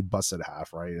the really busted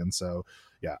half, right? And so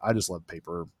yeah, I just love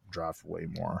paper draft way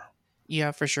more.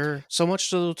 Yeah, for sure. So much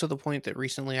so to the point that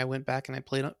recently I went back and I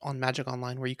played on Magic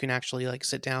Online, where you can actually like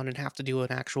sit down and have to do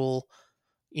an actual,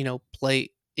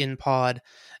 play in pod,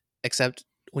 except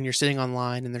when you're sitting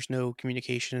online and there's no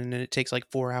communication and it takes like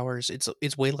 4 hours,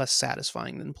 it's way less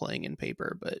satisfying than playing in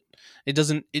paper. But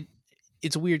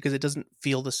it's weird because it doesn't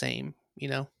feel the same,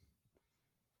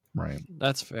 Right.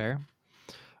 That's fair.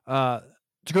 To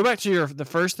go back to the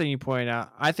first thing you pointed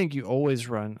out, I think you always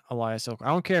run Elias Silk. I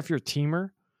don't care if you're a teamer.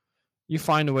 You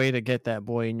find a way to get that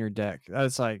boy in your deck.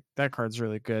 That's like, that card's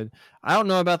really good. I don't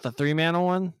know about the 3-mana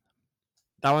one.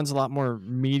 That one's a lot more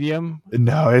medium.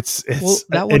 No, it's well,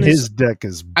 that one his deck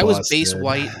is busted. I was base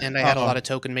white and I had a lot of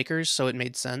token makers, so it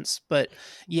made sense. But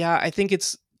yeah, I think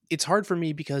it's hard for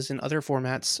me because in other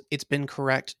formats it's been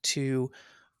correct to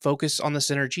focus on the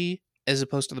synergy as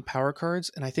opposed to the power cards,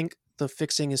 and I think the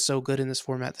fixing is so good in this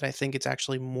format that I think it's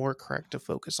actually more correct to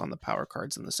focus on the power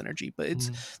cards and the synergy. But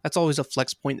that's always a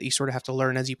flex point that you sort of have to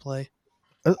learn as you play.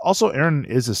 Also, Aaron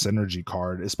is a synergy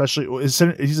card, especially he's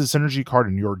a synergy card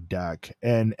in your deck,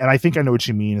 and I think I know what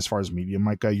you mean as far as medium,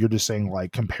 Micah. You're just saying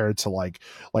like compared to like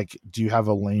do you have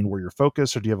a lane where you're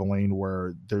focused, or do you have a lane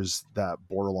where there's that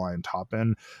borderline top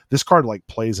end? This card like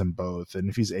plays in both, and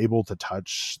if he's able to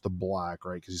touch the black,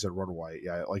 right? Because you said red or white,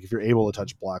 yeah. Like if you're able to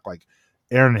touch black, like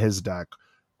Aaron, his deck,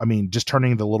 I mean, just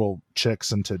turning the little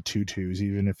chicks into 2/2s,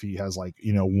 even if he has like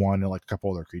one and like a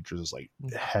couple other creatures, is like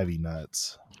heavy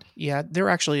nuts. Yeah, there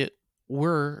actually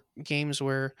were games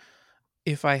where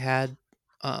if I had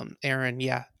Aaron,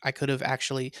 yeah, I could have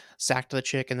actually sacked the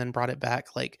chick and then brought it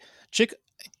back. Like chick,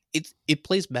 it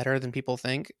plays better than people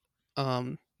think.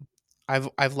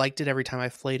 I've liked it every time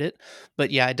I've played it,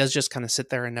 but yeah, it does just kind of sit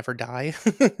there and never die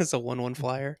as a 1/1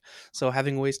 flyer. So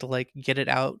having ways to like get it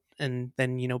out and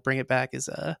then bring it back is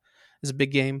a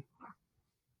big game.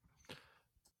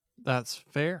 That's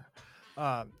fair.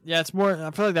 Yeah, it's more.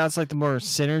 I feel like that's like the more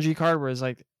synergy card, whereas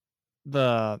like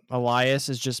the Elias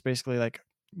is just basically like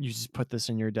you just put this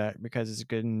in your deck because it's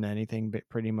good in anything, but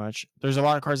pretty much there's a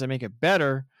lot of cards that make it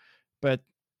better, but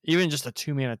even just a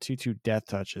 2-mana 2/2 Death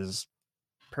Touch is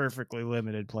perfectly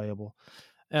limited playable.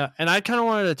 And I kind of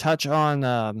wanted to touch on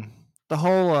the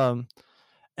whole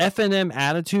F&M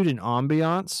attitude and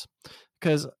ambiance,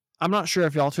 because I'm not sure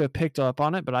if y'all two have picked up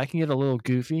on it, but I can get a little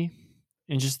goofy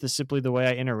in just simply the way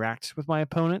I interact with my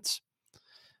opponents.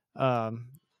 I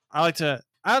like to.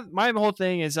 My whole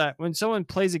thing is that when someone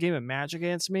plays a game of Magic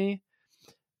against me,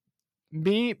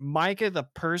 Micah, the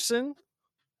person,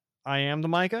 I am the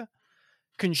Micah,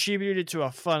 contributed to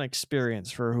a fun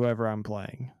experience for whoever I'm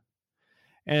playing.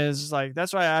 And it's just like,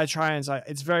 that's why I try, and it's like,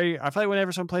 I feel like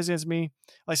whenever someone plays against me,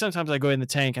 like sometimes I go in the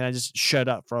tank and I just shut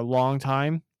up for a long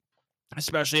time,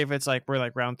 especially if it's like we're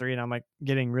like round 3 and I'm like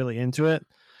getting really into it.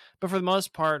 But for the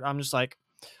most part, I'm just like,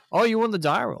 oh, you won the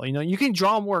die roll. You know, you can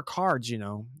draw more cards. You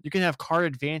know, you can have card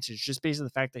advantage just based on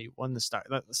the fact that you won the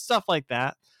stuff like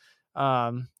that.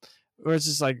 Where it's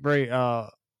just like very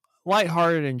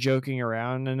lighthearted and joking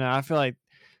around, and I feel like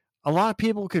a lot of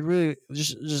people could really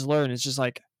just learn. It's just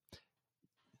like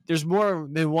there's more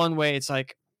than one way. It's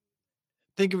like,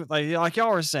 think of it like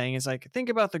y'all were saying. It's like, think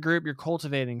about the group, you're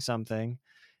cultivating something,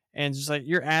 and just like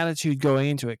your attitude going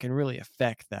into it can really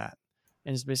affect that.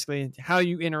 And it's basically how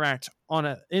you interact on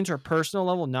an interpersonal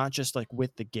level, not just like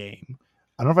with the game.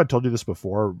 I don't know if I told you this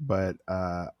before, but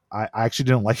I actually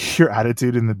didn't like your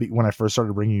attitude when I first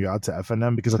started bringing you out to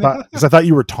FNM because I thought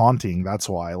you were taunting. That's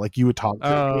why, like, you would talk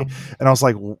to me, and I was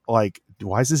like,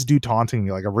 why is this dude taunting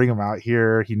me? Like, I bring him out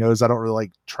here. He knows I don't really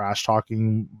like trash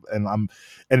talking, and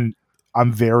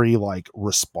I'm very like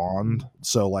respond.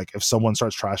 So like if someone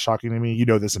starts trash talking to me, you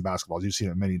know this in basketball, you've seen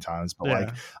it many times, but like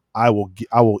I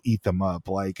will eat them up.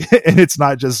 Like, and it's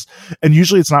not just, and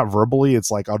usually it's not verbally.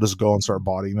 It's like, I'll just go and start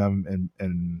bodying them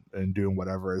and doing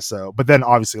whatever. So, but then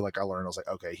obviously like I learned, I was like,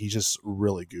 okay, he's just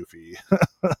really goofy.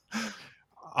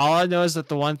 All I know is that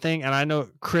the one thing, and I know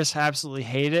Chris absolutely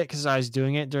hated it because I was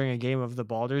doing it during a game of the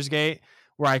Baldur's Gate,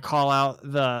 where I call out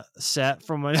the set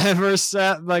from whatever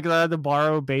set, like I had to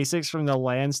borrow basics from the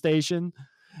land station.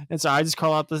 And so I just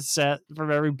call out the set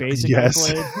from every basic I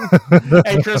played.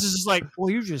 And Chris is just like, well,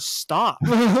 you just stop.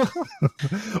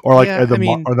 Or like or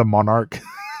the Monarch.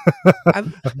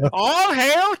 All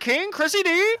hail King Chrissy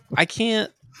D. I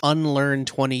can't unlearn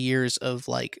 20 years of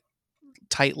like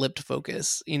tight-lipped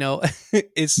focus, you know. I've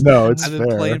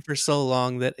been playing for so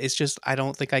long that it's just, I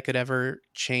don't think I could ever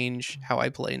change how I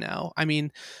play now. I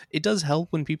mean, it does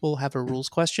help when people have a rules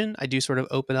question. I do sort of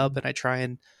open up and I try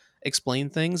and explain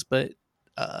things, but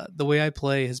the way I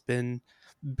play has been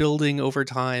building over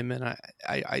time, and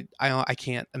I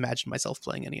can't imagine myself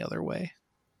playing any other way.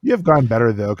 You have gotten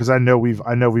better though, because I know we've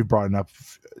brought it up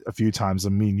a few times. I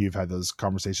mean, you've had those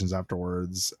conversations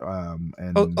afterwards.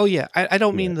 And yeah, I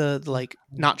don't mean the like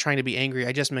not trying to be angry.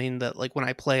 I just mean that like when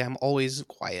I play, I'm always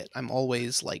quiet. I'm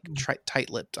always like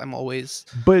tight-lipped. I'm always.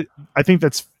 But I think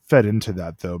that's fed into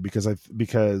that though,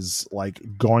 because like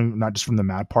going not just from the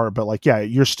mad part, but like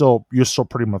you're still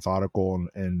pretty methodical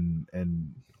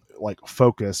and like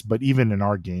focus. But even in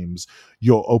our games,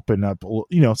 you'll open up,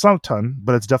 you know, it's not a ton,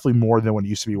 but it's definitely more than what it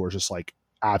used to be, where it's just like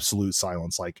absolute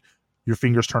silence, like your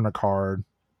fingers turn a card,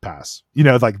 pass, you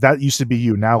know, like that used to be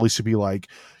you. Now it used to be like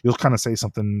you'll kind of say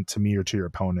something to me or to your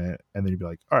opponent, and then you'd be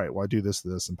like, all right, well, I do this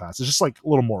and pass. It's just like a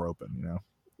little more open, you know.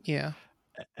 Yeah.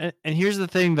 And here's the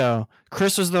thing though,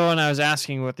 Chris was the one I was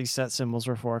asking what these set symbols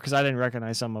were for, because I didn't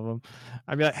recognize some of them.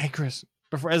 I'd be like, hey Chris,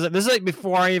 this is like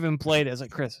before I even played it. I was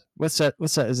like, Chris, what set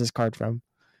is this card from?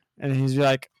 And he's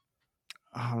like,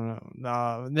 I don't know.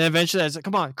 No. And then eventually I was like,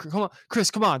 come on, Chris,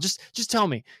 come on, just tell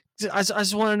me. I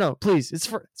just want to know, please. It's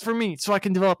for me, so I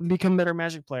can develop and become a better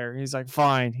Magic player. And he's like,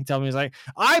 fine. He told me, he's like,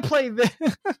 I play this.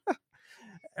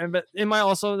 But in my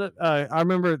I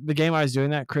remember the game I was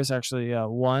doing that Chris actually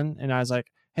won, and I was like,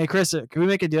 hey Chris, can we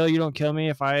make a deal? You don't kill me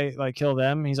if I like kill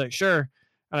them. And he's like, sure.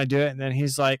 And I do it, and then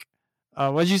he's like,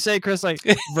 what'd you say, Chris? Like,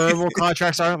 verbal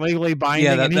contracts aren't legally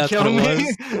binding, and he killed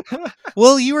me.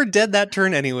 Well, you were dead that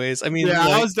turn anyways. I mean, yeah,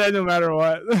 I was dead no matter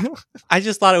what. I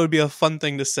just thought it would be a fun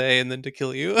thing to say and then to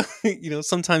kill you. You know,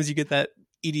 sometimes you get that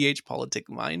EDH politic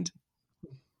mind.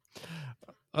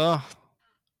 Oh,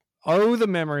 the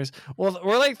memories. Well,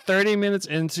 we're like 30 minutes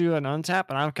into an untap,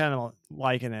 and I'm kind of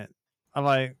liking it. I'm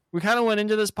like, we kind of went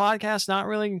into this podcast not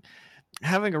really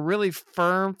having a really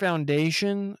firm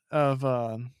foundation of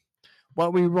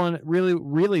what we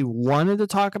really wanted to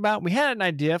talk about. We had an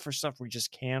idea for stuff we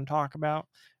just can talk about.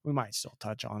 We might still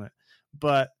touch on it,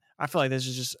 but I feel like this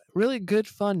is just really good,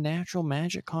 fun, natural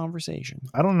Magic conversation.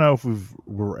 I don't know if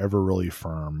we're ever really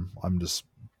firm. I'm just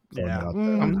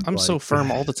I'm like, so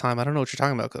firm all the time. I don't know what you're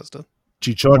talking about, Costa.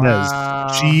 Chichones.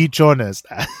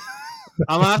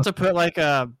 I'm gonna have to put like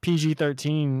a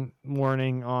PG-13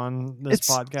 warning on this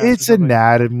podcast. It's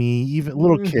anatomy. Even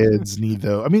little kids need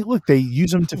though. I mean, look, they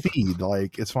use them to feed.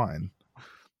 Like, it's fine.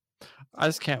 I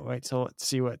just can't wait to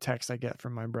see what text I get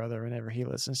from my brother whenever he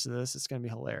listens to this. It's gonna be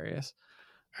hilarious.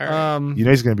 All right. You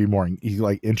know, he's gonna be more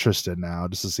interested now,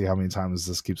 just to see how many times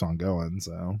this keeps on going.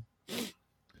 So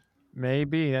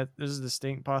maybe there's a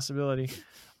distinct possibility.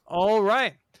 All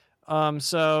right.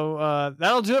 So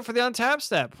that'll do it for the Untap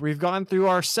Step. We've gone through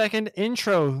our second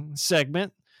intro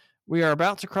segment. We are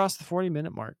about to cross the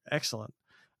 40-minute mark. Excellent.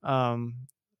 I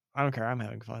don't care. I'm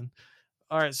having fun.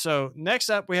 All right, so next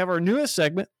up, we have our newest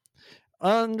segment,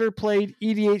 Underplayed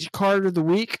EDH Card of the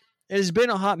Week. It has been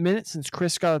a hot minute since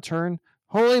Chris got a turn.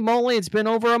 Holy moly, it's been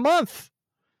over a month.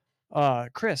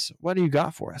 Chris, what do you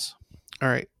got for us? All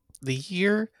right. The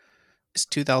year is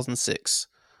 2006.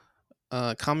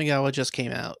 Kamigawa just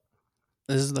came out.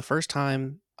 This is the first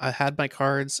time I had my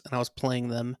cards and I was playing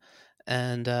them.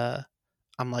 And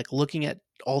I'm like looking at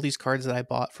all these cards that I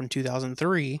bought from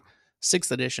 2003,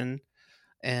 6th edition,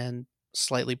 and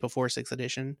slightly before 6th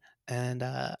edition. And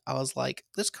I was like,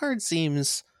 this card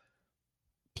seems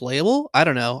playable. I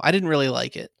don't know. I didn't really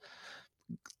like it.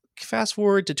 Fast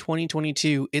forward to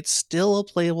 2022, it's still a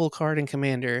playable card in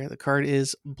Commander. The card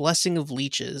is Blessing of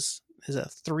Leeches. It's a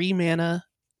 3-mana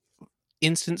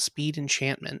instant speed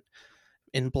enchantment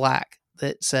in black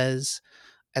that says,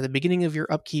 at the beginning of your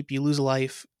upkeep, you lose a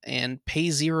life and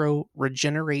pay 0,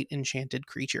 regenerate enchanted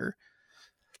creature.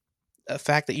 A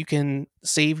fact that you can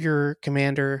save your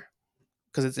commander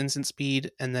because it's instant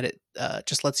speed, and that it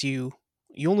just lets you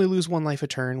only lose 1 life a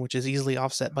turn, which is easily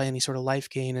offset by any sort of life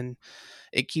gain, and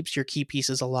it keeps your key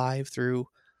pieces alive through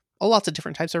lots of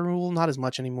different types of removal. Not as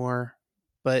much anymore,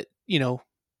 but I don't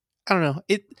know.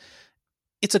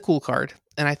 It's a cool card,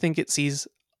 and I think it sees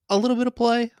a little bit of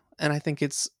play, and I think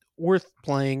it's worth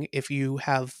playing if you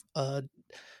have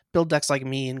build decks like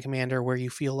me in Commander where you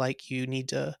feel like you need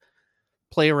to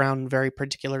play around very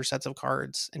particular sets of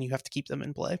cards and you have to keep them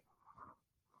in play.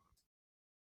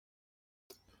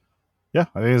 Yeah,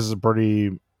 I think this is a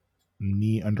pretty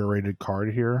neat, underrated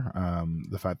card here.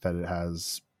 The fact that it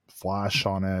has flash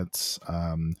on it.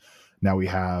 Now we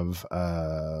have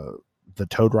the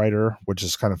Toad Rider, which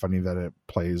is kind of funny that it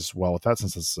plays well with that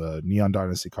since it's a Neon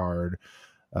Dynasty card.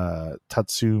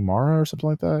 Tatsumara or something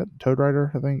like that. Toad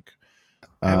Rider, I think.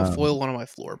 I have a foil one on my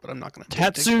floor, but I'm not going to.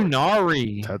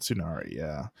 Tatsunari,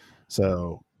 yeah.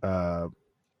 So,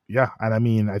 yeah, and I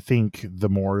mean, I think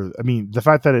the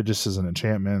fact that it just is an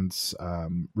enchantment,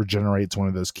 regenerates one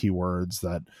of those keywords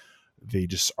that they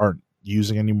just aren't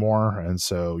using anymore, and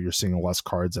so you're seeing less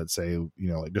cards that say,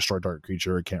 like destroy target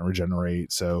creature, it can't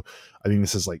regenerate. So I think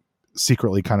this is like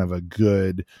secretly kind of a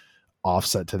good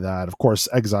offset to that. Of course,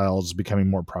 exile is becoming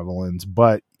more prevalent,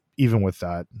 but even with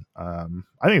that, I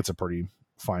think it's a pretty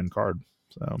fine card.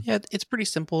 So yeah, it's pretty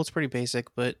simple, it's pretty basic,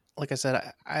 but like I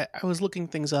said, I was looking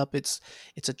things up. It's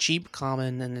a cheap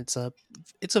common, and it's a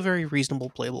very reasonable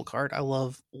playable card. I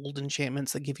love old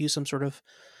enchantments that give you some sort of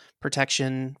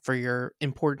protection for your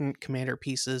important commander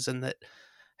pieces, and that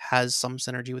has some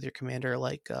synergy with your commander,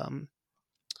 like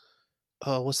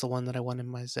what's the one that I won in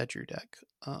my Zedru deck?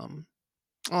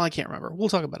 I can't remember. We'll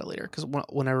talk about it later, because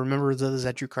when I remember the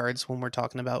Zedru cards, when we're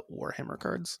talking about Warhammer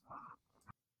cards.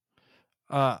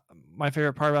 My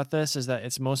favorite part about this is that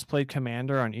it's most played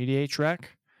commander on EDH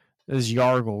Rec is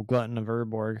Yargle, Glutton of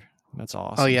Urborg. That's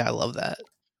awesome. Oh yeah, I love that.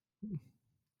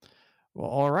 Well,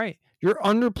 all right. Your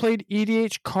underplayed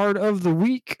EDH card of the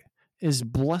week is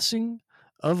Blessing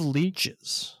of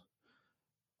Leeches.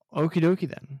 Okie dokie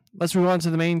then. Let's move on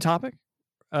to the main topic.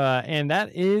 And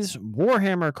that is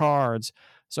Warhammer cards.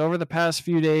 So over the past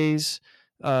few days,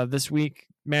 this week,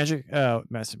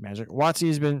 WotC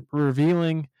has been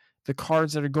revealing the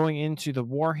cards that are going into the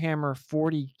Warhammer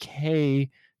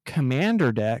 40K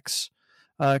commander decks.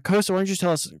 Costa, why don't you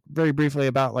tell us very briefly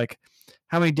about like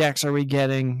how many decks are we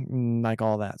getting, and like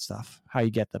all that stuff, how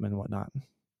you get them and whatnot.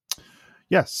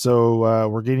 Yeah, so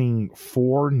we're getting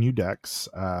 4 new decks,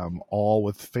 all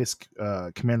with face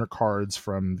commander cards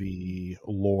from the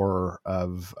lore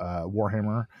of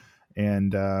Warhammer.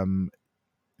 And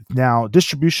now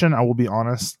distribution, I will be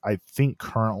honest, I think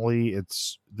currently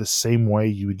it's the same way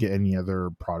you would get any other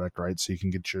product, right? So you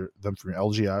can get them from your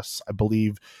LGS. I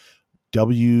believe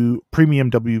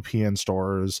premium WPN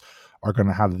stores are going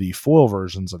to have the foil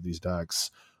versions of these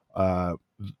decks.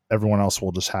 Everyone else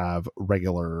will just have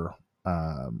regular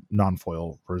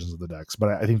non-foil versions of the decks, but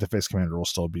I think the face commander will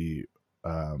still be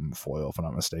foil, if I'm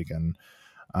not mistaken.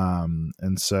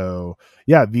 And so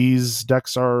yeah, these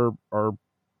decks are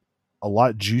a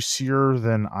lot juicier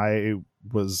than I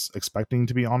was expecting,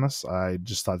 to be honest. I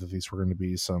just thought that these were going to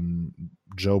be some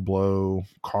Joe Blow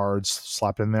cards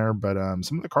slapped in there, but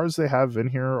some of the cards they have in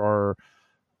here are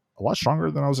a lot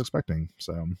stronger than I was expecting.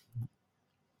 So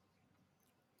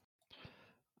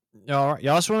All right,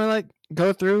 y'all just want to like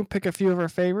go through, pick a few of our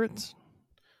favorites.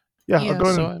 Yeah, I'll go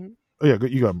ahead.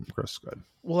 You go, Chris. Go ahead.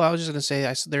 Well, I was just gonna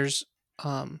say, there's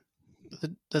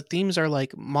the themes are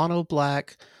like mono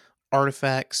black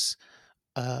artifacts.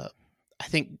 I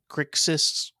think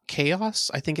Grixis Chaos.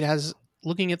 I think it has.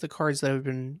 Looking at the cards that have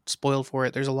been spoiled for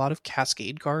it, there's a lot of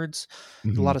Cascade cards, a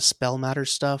lot of Spell Matter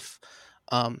stuff.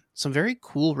 some very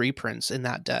cool reprints in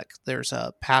that deck. There's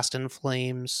a Past in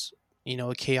Flames,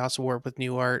 a Chaos Warp with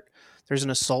new art. There's an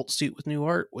Assault Suit with new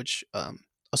art, which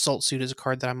Assault Suit is a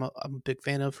card that I'm a big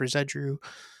fan of for Zedru.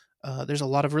 There's a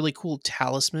lot of really cool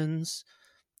talismans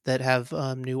that have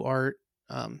new art.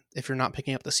 If you're not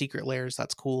picking up the secret layers,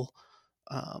 that's cool.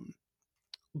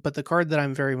 But the card that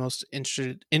I'm very most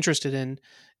interested in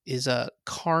is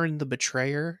Karn the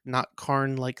Betrayer, not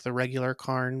Karn like the regular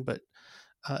Karn, but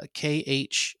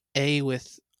KHA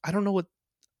with, I don't know what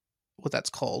that's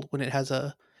called when it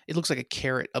looks like a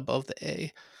caret above the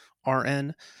A,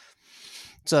 RN.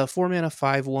 It's a 4-mana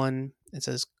 5/1. It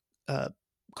says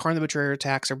Karn the Betrayer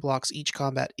attacks or blocks each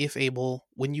combat if able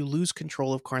when you lose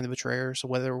control of Karn the Betrayer. So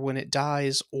whether when it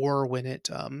dies or when it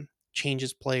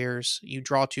changes players, you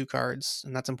draw 2 cards,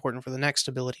 and that's important for the next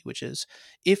ability, which is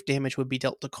if damage would be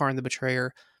dealt to Karn the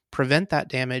Betrayer, prevent that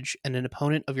damage, and an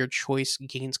opponent of your choice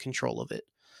gains control of it.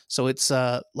 So it's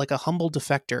like a humble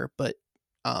defector, but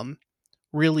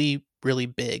really, really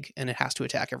big, and it has to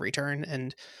attack every turn.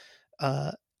 And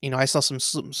I saw some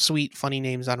sweet, funny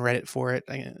names on Reddit for it.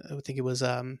 I think it was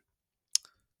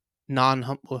not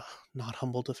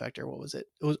humble defector. What was it?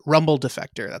 It was Rumble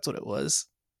Defector. That's what it was.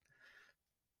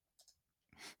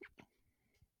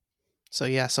 So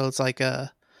yeah, so it's like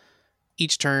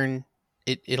each turn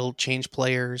it'll change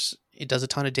players. It does a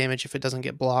ton of damage if it doesn't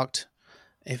get blocked.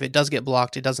 If it does get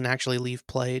blocked, it doesn't actually leave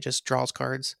play. It just draws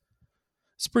cards.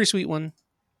 It's a pretty sweet one.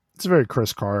 It's a very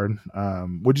crisp card.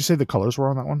 Would you say the colors were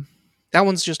on that one? That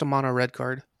one's just a mono red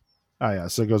card. Oh yeah,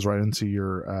 so it goes right into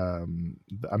your.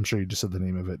 I'm sure you just said the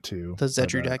name of it too. The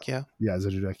Zedru deck, yeah. Yeah,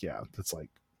 Zedru deck, yeah. That's like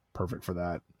perfect for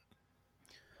that.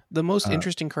 The most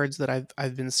interesting cards that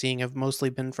I've been seeing have mostly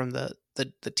been from the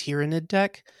Tyranid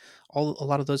deck. A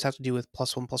lot of those have to do with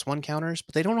 +1/+1 counters,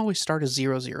 but they don't always start as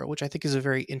 0/0, which I think is a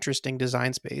very interesting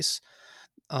design space.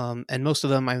 And most of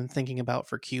them I'm thinking about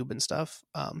for cube and stuff.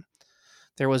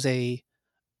 There was a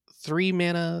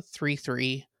 3-mana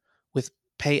 3/3 with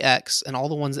pay X, and all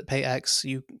the ones that pay X,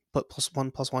 you put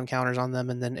 +1/+1 counters on them,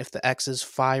 and then if the X is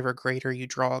 5 or greater, you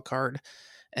draw a card,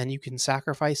 and you can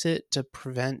sacrifice it to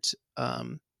prevent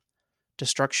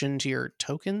destruction to your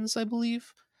tokens, I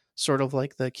believe. Sort of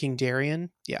like the King Darien.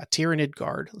 Yeah, Tyranid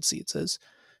Guard. Let's see, it says,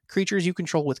 creatures you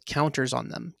control with counters on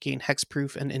them gain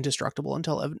hexproof and indestructible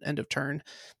until end of turn.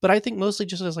 But I think mostly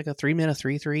just as like a 3-mana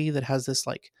 3/3 that has this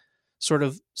like sort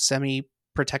of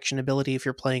semi-protection ability if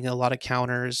you're playing a lot of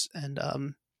counters, and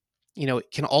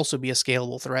it can also be a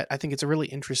scalable threat. I think it's a really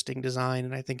interesting design,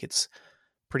 and I think it's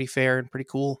pretty fair and pretty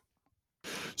cool.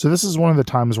 So this is one of the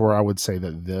times where I would say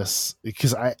that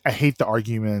because I hate the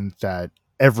argument that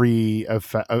every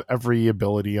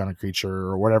ability on a creature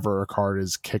or whatever a card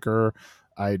is kicker.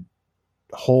 I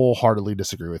wholeheartedly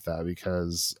disagree with that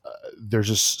because there's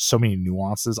just so many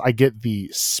nuances. I get the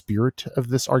spirit of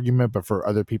this argument, but for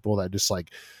other people that just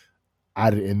like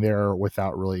add it in there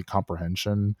without really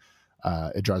comprehension,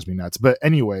 it drives me nuts. But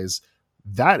anyways,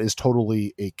 that is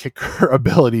totally a kicker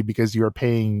ability because you're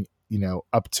paying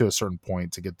up to a certain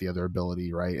point to get the other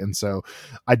ability, right? And so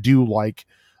I do like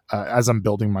as I'm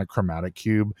building my chromatic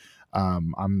cube,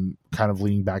 I'm kind of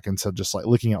leaning back into just like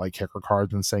looking at like kicker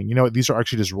cards and saying, these are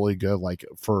actually just really good, like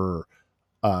for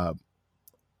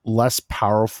less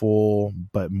powerful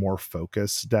but more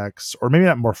focused decks, or maybe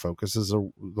not more focus is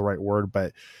the right word,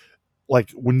 but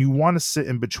like when you want to sit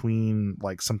in between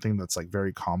like something that's like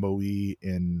very combo-y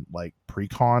in like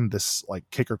pre-con, this like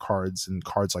kicker cards and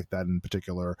cards like that in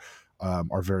particular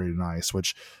are very nice,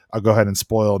 which I'll go ahead and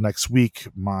spoil next week.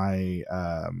 My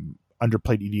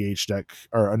underplayed EDH deck,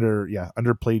 or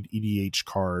underplayed EDH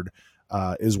card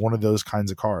is one of those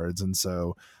kinds of cards. And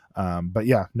so but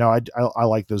yeah, no, I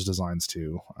like those designs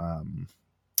too.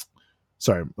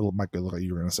 Sorry, Mike, it looked like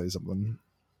you were gonna say something.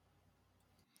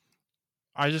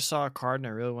 I just saw a card and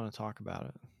I really want to talk about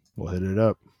it. We'll hit it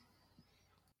up.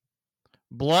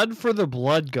 Blood for the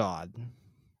Blood God.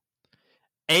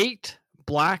 8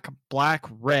 black,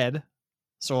 red.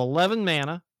 So 11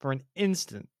 mana for an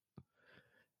instant.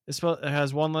 It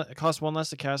has it costs 1 less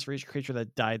to cast for each creature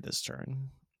that died this turn.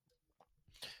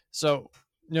 So,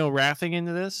 wrathing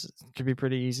into this could be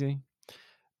pretty easy.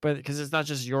 But because it's not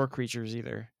just your creatures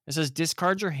either. It says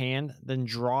discard your hand, then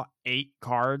draw 8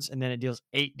 cards, and then it deals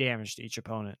 8 damage to each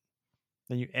opponent.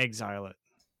 Then you exile it.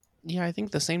 Yeah, I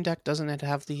think the same deck doesn't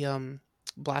have the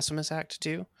Blasphemous Act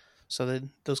too. So that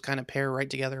those kind of pair right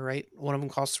together, right? One of them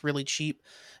costs really cheap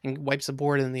and wipes the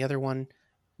board, and the other one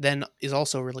then is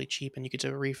also really cheap, and you get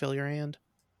to refill your hand.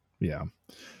 Yeah.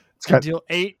 Deal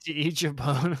 8 to each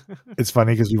opponent. It's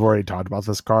funny because we've already talked about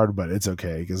this card, but it's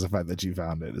okay because the fact that you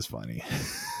found it is funny.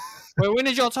 Wait, when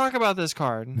did y'all talk about this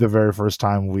card? The very first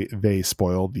time they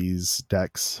spoiled these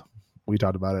decks, we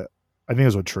talked about it. I think it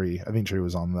was with Tree. I think Tree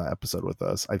was on the episode with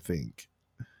us. I think.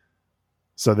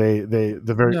 So the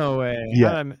very No way.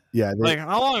 yeah yeah Like,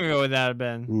 how long ago would that have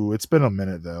been? ooh, it's been a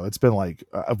minute though. It's been like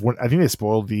I think they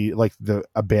spoiled the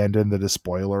abandoned the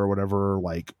despoiler or whatever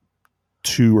like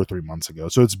 2 or 3 months ago.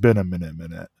 So it's been a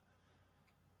minute.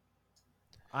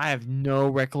 I have no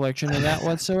recollection of that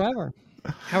whatsoever.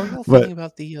 How are y'all But- feeling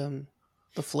about the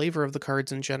flavor of the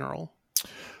cards in general?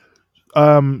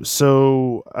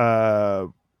 So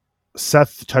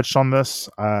Seth touched on this,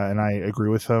 and I agree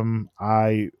with him.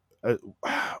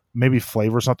 Maybe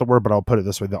flavor's not the word, but I'll put it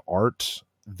this way: the art,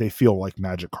 they feel like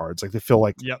Magic cards. Like they feel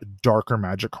like Yep. darker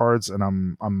Magic cards, and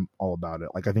I'm all about it.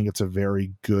 Like I think it's a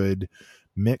very good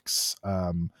mix.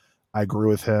 I agree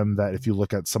with him that if you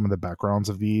look at some of the backgrounds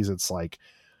of these, it's like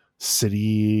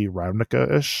City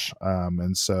Ravnica-ish,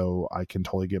 and so I can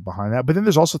totally get behind that. But then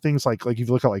there's also things like if you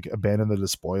look at like Abandon the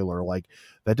Despoiler, like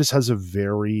that just has a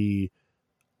very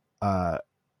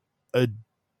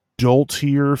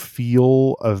adultier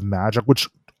feel of Magic, which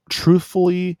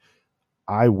truthfully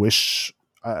I wish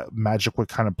Magic would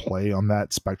kind of play on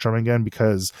that spectrum again,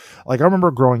 because like I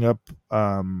remember growing up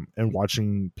and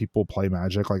watching people play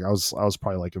Magic. Like I was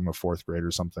probably like in the 4th grade or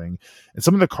something, and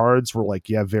some of the cards were like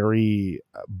very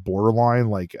borderline.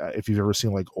 Like if you've ever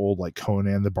seen like old like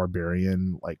Conan the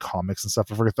Barbarian like comics and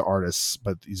stuff, I forget the artists,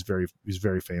 but he's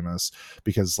very famous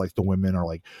because like the women are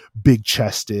like big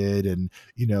chested and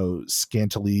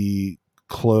scantily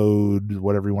clothed,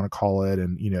 whatever you want to call it,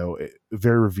 and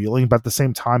very revealing, but at the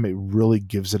same time it really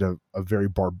gives it a very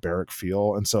barbaric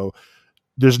feel. And so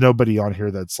there's nobody on here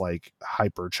that's like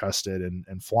hyper chested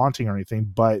and flaunting or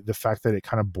anything, but the fact that it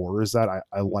kind of borders that,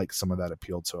 I like some of that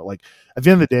appeal to it. Like at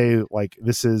the end of the day, like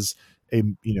this is a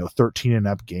 13 and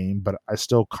up game, but I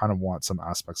still kind of want some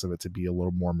aspects of it to be a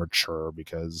little more mature,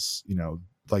 because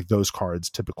like those cards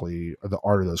typically, or the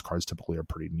art of those cards typically, are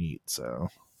pretty neat. So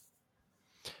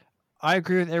I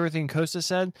agree with everything Costa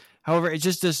said. However, it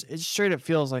straight up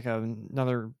feels like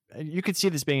another. You could see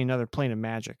this being another plane of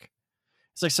Magic.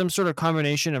 It's like some sort of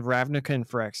combination of Ravnica and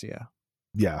Phyrexia.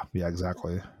 yeah,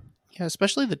 exactly. Yeah,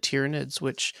 especially the Tyranids,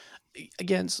 which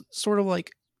again, sort of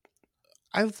like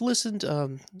I've listened.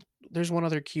 There's one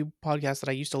other Cube podcast that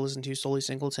I used to listen to, Solely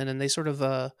Singleton, and they sort of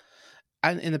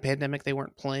in the pandemic they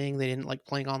weren't playing. They didn't like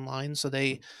playing online, so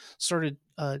they started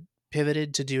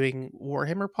pivoted to doing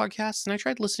Warhammer podcasts, and I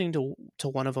tried listening to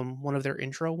one of them, one of their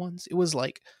intro ones. It was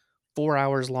like 4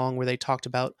 hours long, where they talked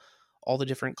about all the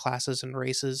different classes and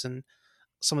races and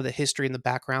some of the history in the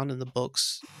background in the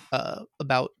books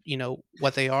about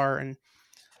what they are. And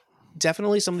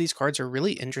definitely some of these cards are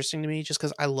really interesting to me, just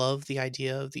because I love the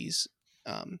idea of these.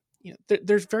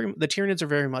 There's the Tyranids are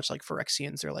very much like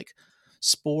Phyrexians. They're like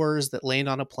spores that land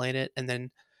on a planet and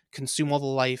then consume all the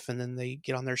life, and then they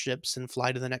get on their ships and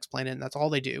fly to the next planet, and that's all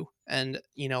they do. And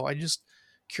I just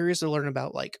curious to learn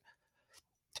about like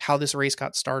how this race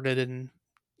got started, and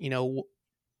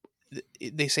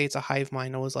they say it's a hive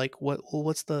mind. I was like,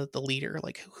 what's the leader?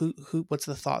 Like who what's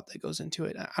the thought that goes into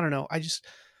it? I don't know.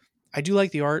 I do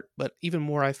like the art, but even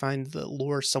more I find the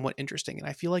lore somewhat interesting, and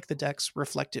I feel like the decks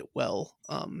reflect it well.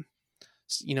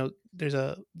 There's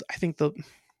I think the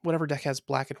whatever deck has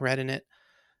black and red in it,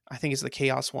 I think it's the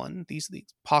Chaos one. These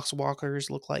Poxwalkers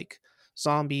look like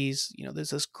zombies.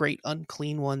 There's this great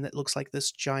unclean one that looks like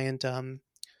this giant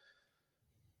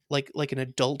like an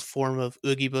adult form of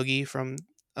Oogie Boogie from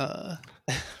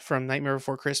from Nightmare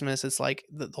Before Christmas. It's like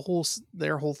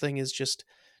their whole thing is just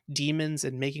demons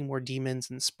and making more demons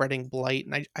and spreading blight,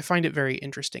 and I find it very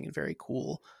interesting and very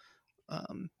cool.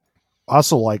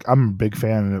 Also, like I'm a big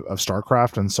fan of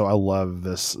StarCraft, and so I love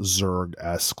this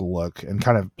Zerg-esque look and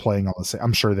kind of playing on the same.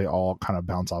 I'm sure they all kind of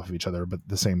bounce off of each other, but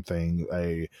the same thing,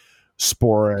 a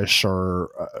sporish or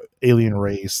alien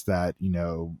race that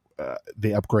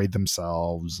they upgrade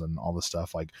themselves and all this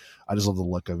stuff. Like I just love the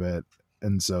look of it.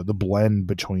 And so the blend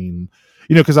between,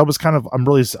 because I was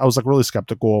really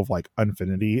skeptical of like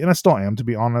Unfinity, and I still am, to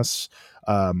be honest,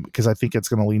 because I think it's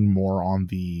going to lean more on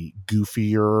the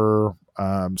goofier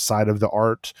side of the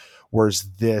art, whereas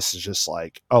this is just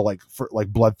like for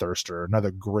Bloodthirster,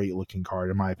 another great looking card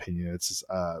in my opinion. It's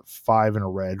 5 and a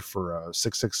red for a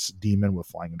 6/6 demon with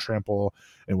flying and trample,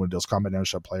 and when it deals combat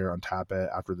damage to a player, untap it.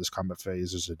 After this combat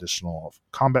phase, there's additional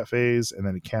combat phase, and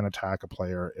then it can attack a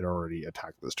player it already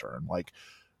attacked this turn. Like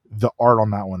the art on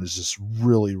that one is just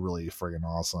really, really friggin'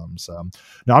 awesome. So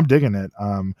no, I'm digging it.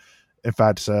 In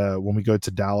fact, when we go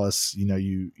to Dallas, you know,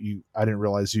 I didn't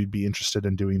realize you'd be interested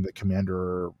in doing the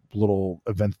Commander little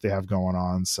event that they have going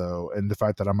on. So, and the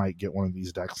fact that I might get one of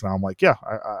these decks now, I'm like, yeah,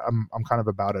 I'm kind of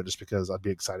about it, just because I'd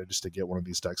be excited just to get one of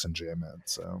these decks and jam it.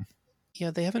 So,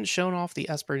 Yeah, they haven't shown off the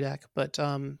Esper deck, but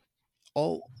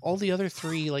all the other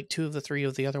three, like two of the three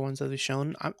of the other ones that they've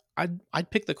shown,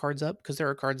 I'd pick the cards up because there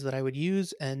are cards that I would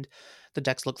use, and the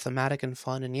decks look thematic and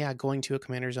fun. And yeah, going to a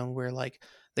Commander Zone where like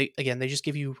they just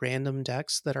give you random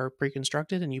decks that are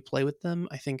pre-constructed and you play with them,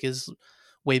 I think is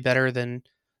way better than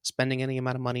spending any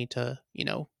amount of money to, you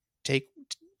know,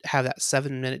 have that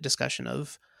 7-minute discussion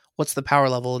of what's the power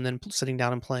level, and then sitting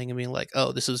down and playing and being like,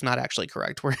 oh, this is not actually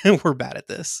correct. We're bad at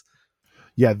this.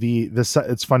 yeah,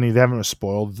 it's funny, they haven't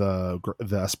spoiled the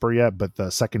Esper yet, but the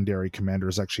secondary commander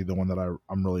is actually the one that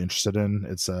I'm really interested in.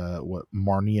 It's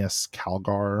Marneus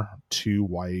Calgar, 2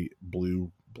 white,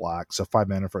 blue, black, so 5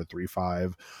 mana for a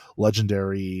 3/5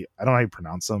 legendary. I don't know how you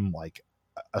pronounce them, like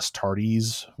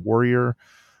Astartes warrior.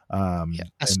 Yeah,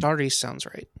 Astartes sounds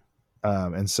right.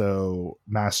 And so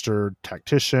master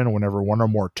tactician, whenever one or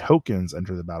more tokens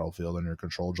enter the battlefield under your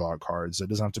control, draw cards. It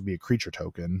doesn't have to be a creature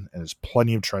token, and there's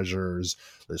plenty of treasures.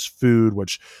 There's food,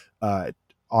 which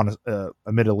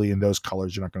admittedly in those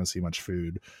colors you're not going to see much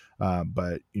food,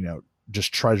 but you know,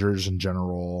 just treasures in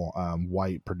general.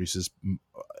 White produces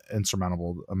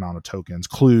insurmountable amount of tokens.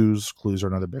 Clues are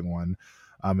another big one.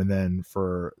 And then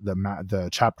for the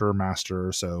chapter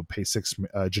master, so pay 6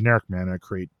 generic mana,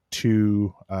 create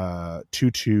 2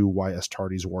 white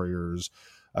Astartes warriors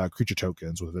creature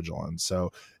tokens with vigilance.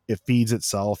 So it feeds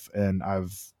itself, and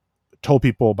I've told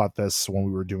people about this when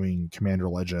we were doing Commander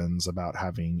Legends about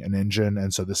having an engine,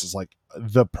 and so this is like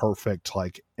the perfect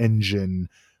like engine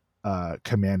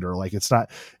commander. Like, it's not,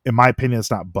 in my opinion,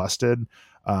 it's not busted.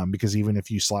 Because even if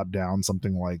you slap down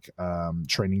something like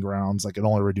Training Grounds, like it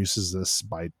only reduces this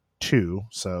by 2,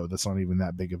 so that's not even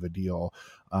that big of a deal.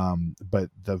 But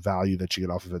the value that you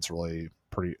get off of it's really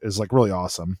really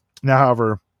awesome. Now,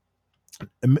 however,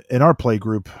 in our play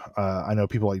group, I know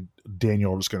people like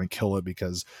Daniel are just going to kill it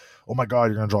because, oh my god,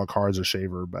 you're going to draw cards or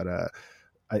Shaver, but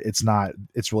it's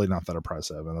really not that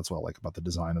impressive, and that's what I like about the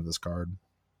design of this card.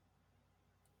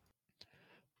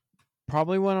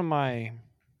 Probably one of my,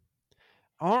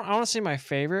 I want to say my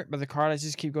favorite, but the card I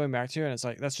just keep going back to, and it's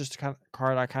like, that's just the kind of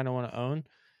card I kind of want to own.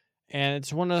 And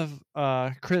it's one of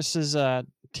Chris's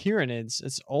Tyranids.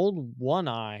 It's old One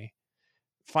Eye.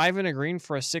 5 and a green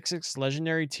for a 6/6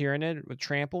 legendary Tyranid with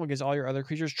trample. It gives all your other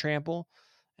creatures trample.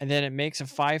 And then it makes a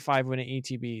 5/5 when it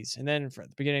ETBs. And then for at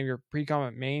the beginning of your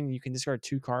pre-combat main, you can discard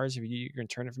 2 cards if you're going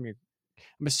to turn it from your...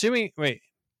 I'm assuming... Wait.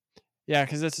 Yeah,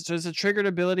 because it's a triggered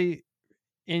ability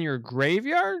in your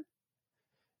graveyard?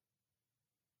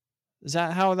 Is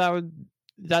that how that would...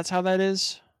 That's how that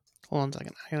is? Hold on a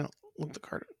second. I gotta look the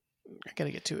card. I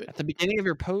gotta get to it. At the beginning of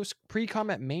your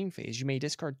pre-combat main phase, you may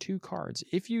discard 2 cards.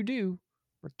 If you do,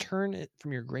 return it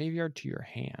from your graveyard to your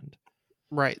hand.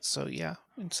 Right. So yeah,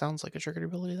 it sounds like a triggered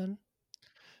ability then.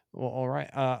 Well, all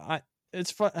right.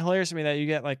 It's hilarious to me that you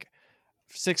get like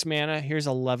 6 mana. Here's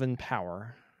 11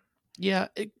 power. Yeah,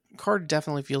 card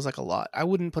definitely feels like a lot. I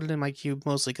wouldn't put it in my cube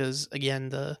mostly because, again,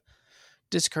 the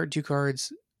discard 2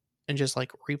 cards and just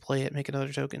like replay it, make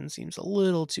another token seems a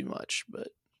little too much. But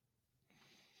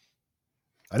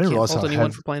I didn't realize how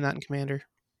anyone for playing that in Commander.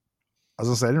 I was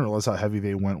gonna say, I didn't realize how heavy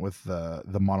they went with the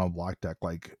mono black deck,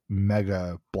 like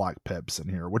mega black pips in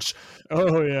here, which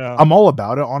I'm all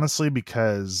about it, honestly,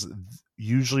 because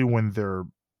usually when they're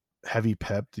heavy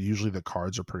pipped, usually the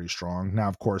cards are pretty strong. Now,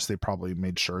 of course, they probably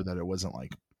made sure that it wasn't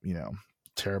like, you know,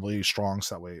 terribly strong,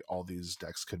 so that way all these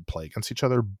decks could play against each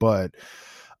other. But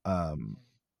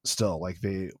still, like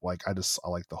I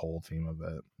like the whole theme of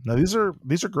it. Now, these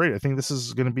are great. I think this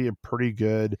is going to be a pretty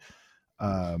good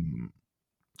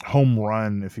home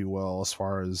run, if you will, as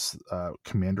far as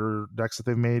commander decks that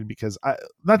they've made, because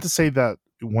not to say that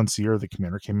once a year the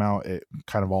commander came out it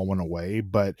kind of all went away,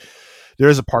 but there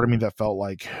is a part of me that felt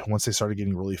like once they started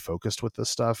getting really focused with this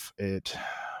stuff, I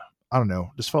don't know,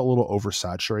 just felt a little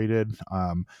oversaturated,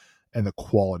 and the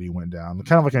quality went down,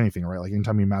 kind of like anything, right? Like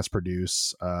anytime you mass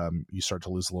produce, you start to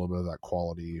lose a little bit of that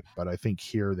quality. But I think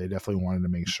here they definitely wanted to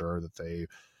make sure that they,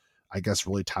 I guess,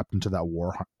 really tapped into that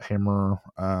Warhammer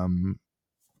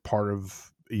part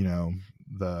of, you know,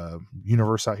 the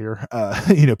universe out here,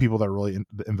 you know, people that really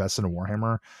invest in a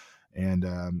Warhammer. And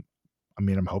I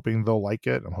mean, I'm hoping they'll like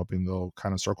it. I'm hoping they'll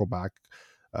kind of circle back,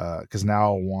 because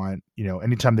now I want, you know,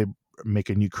 anytime they make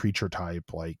a new creature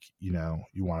type, like, you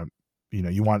want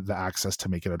the access to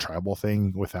make it a tribal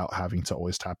thing without having to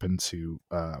always tap into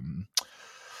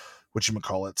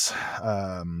whatchamacallits,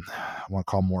 I want to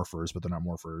call morphers, but they're not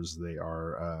morphers. They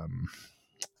are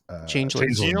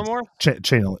Changelings. Xenomorph?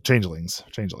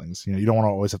 Changelings. You know, you don't want to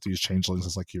always have to use changelings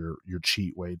as like your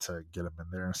cheat way to get them in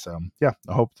there. So yeah,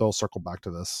 I hope they'll circle back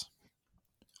to this.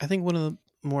 I think one of the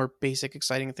more basic,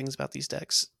 exciting things about these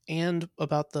decks and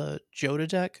about the Joda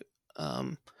deck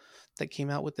that came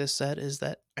out with this set is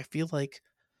that I feel like,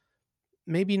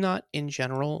 maybe not in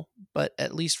general, but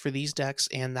at least for these decks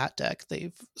and that deck,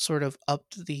 they've sort of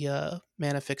upped the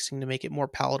mana fixing to make it more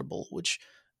palatable, which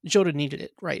Joda needed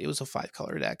it, right? It was a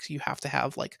 5-color deck. So you have to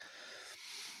have like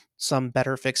some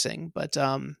better fixing. But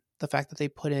the fact that they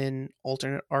put in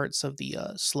alternate arts of the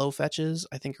slow fetches,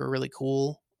 I think are really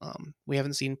cool. We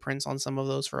haven't seen prints on some of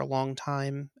those for a long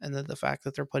time. And then the fact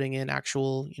that they're putting in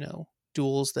actual,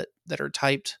 duels that are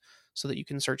typed so that you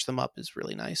can search them up is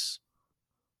really nice.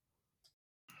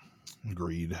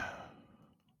 Agreed.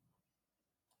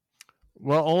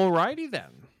 Well, alrighty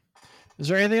then. Is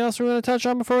there anything else we want to touch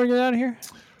on before we get out of here?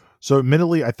 So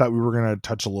admittedly, I thought we were going to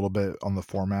touch a little bit on the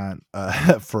format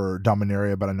for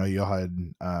Dominaria, but I know y'all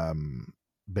had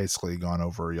basically gone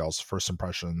over y'all's first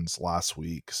impressions last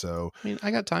week. So I mean,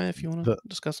 I got time if you want to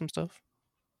discuss some stuff.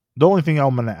 The only thing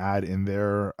I'm going to add in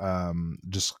there,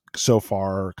 just so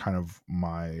far, kind of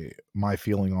my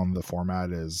feeling on the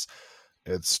format is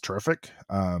it's terrific.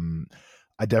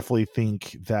 I definitely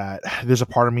think that there's a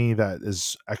part of me that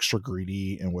is extra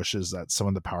greedy and wishes that some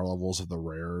of the power levels of the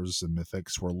rares and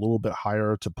mythics were a little bit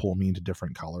higher to pull me into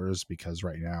different colors, because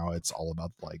right now it's all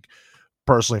about, like,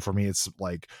 personally for me, it's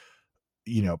like,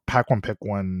 pack one, pick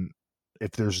one.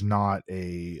 If there's not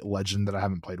a legend that I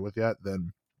haven't played with yet,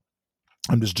 then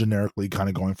I'm just generically kind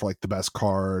of going for like the best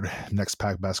card, next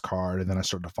pack best card, and then I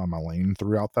start to find my lane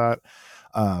throughout that.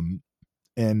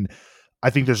 And I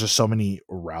think there's just so many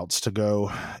routes to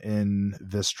go in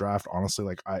this draft. Honestly,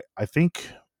 like I think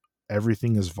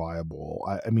everything is viable.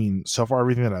 I mean, so far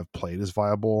everything that I've played is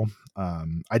viable.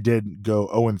 I did go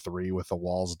 0-3 with the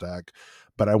Walls deck,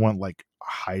 but I went like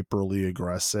hyperly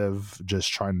aggressive,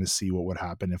 just trying to see what would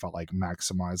happen if I like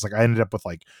maximize. Like I ended up with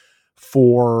like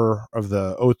 4 of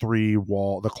the 0-3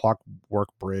 wall, the Clockwork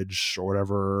Bridge or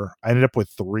whatever. I ended up with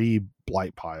 3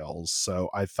 Blight Piles. So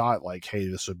I thought like, hey,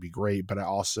 this would be great. But I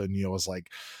also knew I was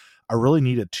like, I really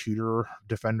need a tutor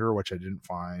defender, which I didn't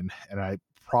find. And I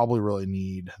probably really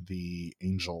need the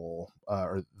angel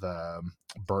or the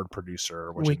bird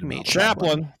producer, which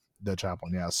Chaplain. The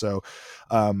chaplain. Yeah. So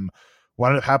what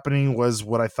ended up happening was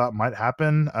what I thought might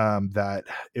happen, that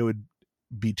it would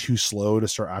be too slow to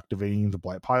start activating the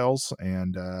Blight Piles.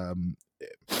 And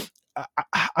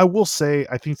I will say,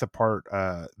 I think the part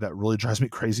that really drives me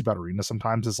crazy about Arena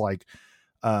sometimes is like,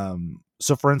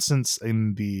 so for instance,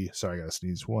 sorry, I gotta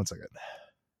sneeze 1 second.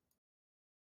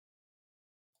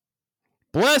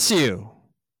 Bless you.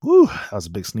 Woo, that was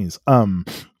a big sneeze.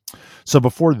 So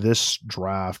before this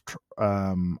draft,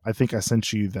 I think I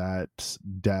sent you that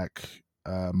deck,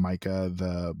 Micah,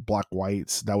 the black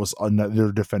whites. That was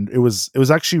another defender. It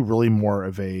was actually really more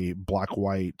of a black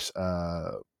white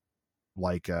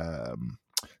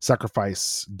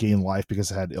sacrifice gain life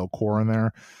because it had Ilkor in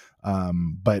there,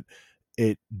 but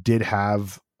it did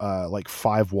have like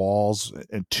 5 walls,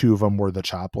 and 2 of them were the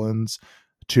chaplains,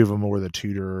 2 of them were the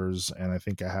tutors, and I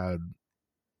think I had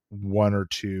 1 or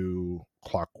 2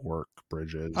 clockwork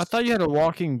bridges. I thought you had a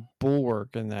walking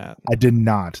bulwark in that. I did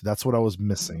not. That's what I was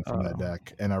missing from that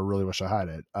deck, and I really wish I had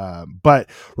it. But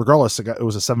regardless, it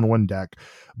was a 7-win deck.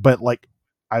 But like,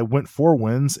 I went 4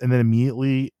 wins, and then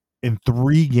immediately in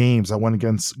 3 games, I went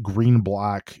against green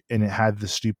black, and it had the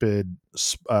stupid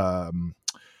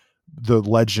the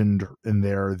legend in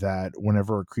there that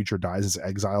whenever a creature dies, is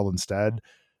exiled instead.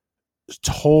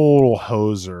 Total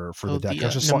hoser for the deck. The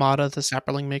Namada, the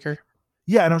Sapperling Maker.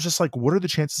 Yeah, and I was just like, what are the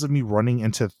chances of me running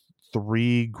into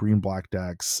 3 green black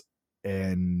decks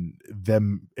and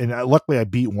them? And luckily I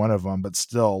beat one of them, but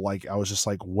still, like, I was just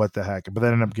like, what the heck? But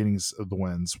then I ended up getting the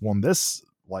wins. Won this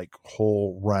like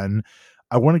whole run.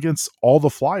 I went against all the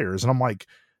flyers, and I'm like,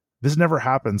 this never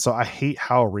happened. So I hate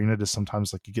how Arena does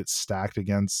sometimes, like, you get stacked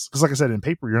against, because like I said, in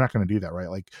paper, you're not going to do that, right?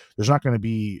 Like, there's not going to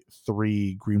be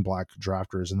 3 green black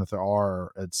drafters. And if there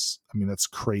are, that's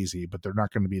crazy, but they're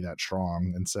not going to be that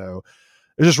strong. And so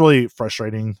it's just really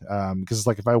frustrating, because it's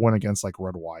like, if I went against like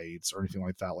red whites or anything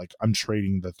like that, like, I'm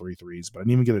trading the 3/3s, but I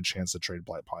didn't even get a chance to trade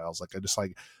Blight Piles. Like, I just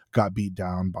like got beat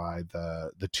down by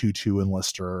the 2/2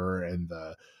 enlister and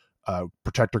the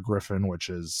Protector Griffin, which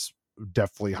is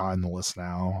definitely high on the list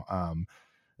now.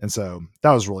 And so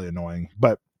that was really annoying.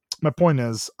 But my point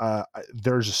is,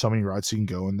 there's just so many routes you can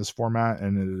go in this format,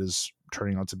 and it is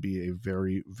turning out to be a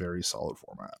very, very solid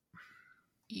format.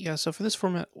 Yeah, so for this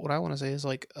format, what I want to say is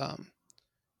like,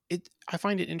 I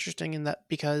find it interesting in that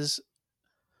because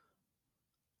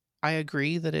I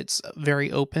agree that it's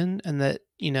very open and that,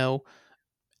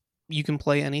 you can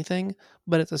play anything,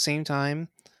 but at the same time,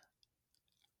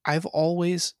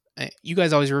 you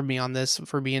guys always rib me on this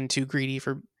for being too greedy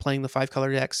for playing the 5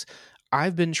 color decks.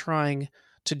 I've been trying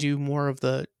to do more of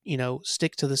the,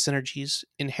 stick to the synergies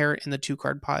inherent in the 2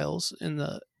 card piles in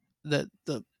the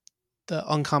the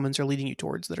uncommons are leading you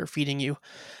towards that are feeding you.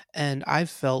 And I've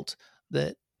felt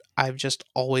that I've just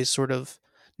always sort of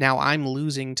now I'm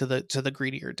losing to the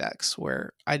greedier decks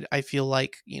where I feel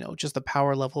like, just the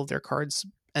power level of their cards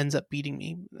ends up beating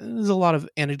me. There's a lot of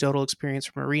anecdotal experience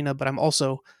from Arena, but I'm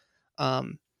also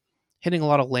um, hitting a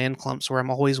lot of land clumps where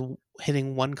I'm always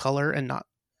hitting one color and not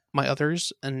my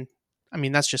others. And I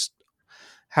mean, that's just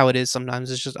how it is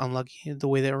sometimes. It's just unlucky the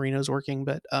way the arena is working.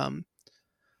 But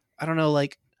I don't know,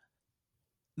 like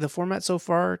the format so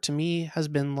far to me has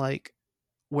been like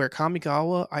where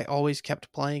Kamigawa, I always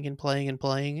kept playing and playing and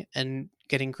playing and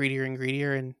getting greedier and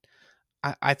greedier. And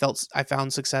I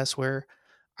found success where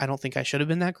I don't think I should have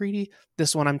been that greedy.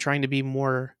 This one, I'm trying to be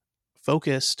more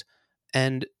focused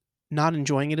and not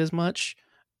enjoying it as much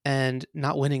and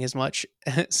not winning as much.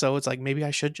 So it's like maybe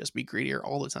I should just be greedier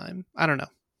all the time. I don't know.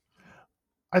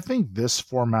 I think this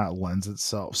format lends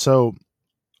itself. So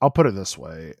I'll put it this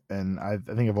way, and I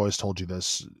think I've always told you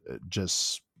this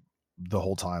just the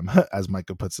whole time as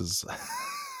Micah puts his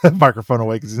microphone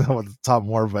away because he's not to talk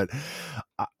more. But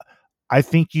I, I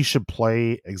think you should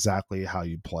play exactly how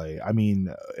you play. I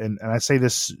mean, and I say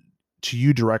this to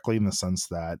you directly in the sense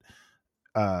that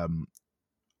um,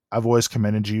 I've always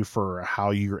commended you for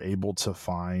how you're able to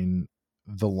find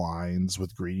the lines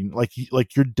with greeting.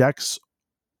 Like your decks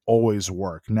always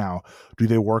work. Now, do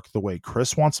they work the way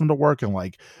Chris wants them to work and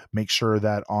like make sure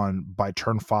that on by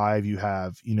turn 5 you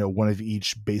have, one of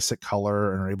each basic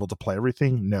color and are able to play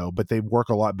everything? No, but they work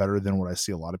a lot better than what I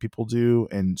see a lot of people do.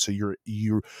 And so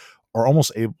you are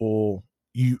almost able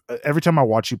you every time I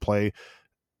watch you play,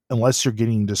 unless you're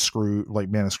getting to screw like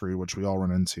mana screw, which we all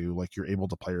run into, like you're able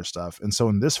to play your stuff. And so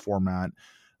in this format,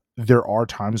 there are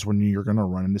times when you're going to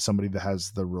run into somebody that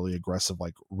has the really aggressive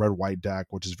like red white deck,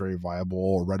 which is very viable,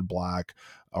 or red black,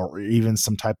 or even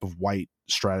some type of white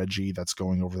strategy that's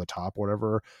going over the top,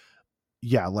 whatever.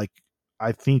 Yeah, like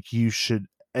I think you should.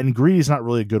 And greedy is not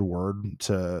really a good word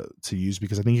to use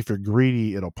because I think if you're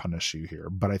greedy, it'll punish you here.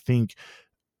 But I think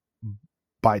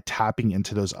by tapping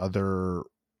into those other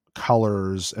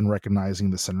colors and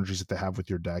recognizing the synergies that they have with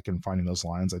your deck and finding those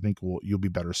lines, I think you'll be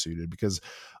better suited because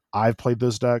I've played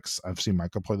those decks. I've seen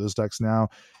Michael play those decks now,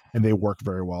 and they work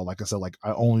very well. Like I said, like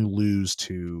I only lose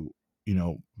to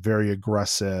very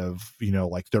aggressive.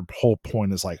 Like their whole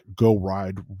point is like go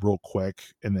ride real quick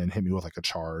and then hit me with like a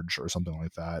charge or something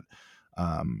like that.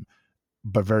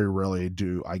 But very rarely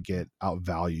do I get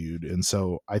outvalued, and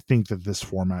so I think that this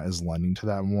format is lending to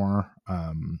that more.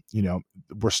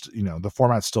 The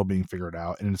format's still being figured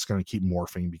out, and it's going to keep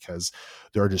morphing because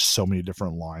there are just so many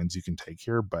different lines you can take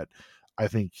here. But I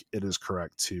think it is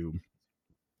correct to,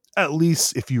 at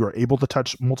least if you are able to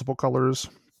touch multiple colors,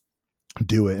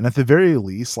 do it. And at the very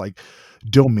least, like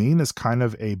domain is kind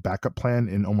of a backup plan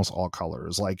in almost all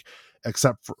colors, like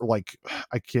except for like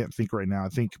I can't think right now. I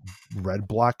think red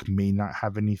black may not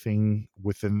have anything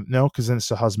within, no, because then it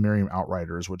still has Miriam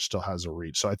Outriders, which still has a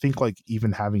reach. So I think like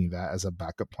even having that as a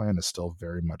backup plan is still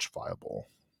very much viable.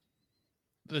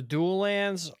 The dual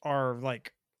lands are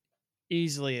like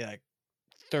easily like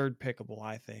third pickable,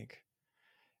 I think.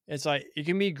 It's like you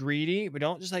can be greedy, but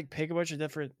don't just like pick a bunch of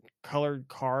different colored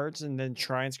cards and then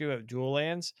try and scoop up dual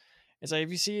lands. It's like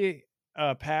if you see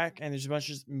a pack and there's a bunch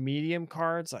of medium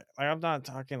cards, like I'm not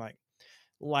talking like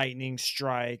lightning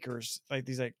strike or like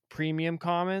these like premium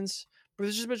commons, but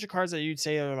there's just a bunch of cards that you'd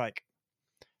say are like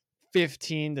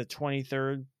 15 to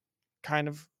 23rd kind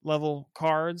of level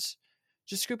cards.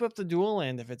 Just scoop up the dual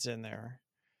land if it's in there.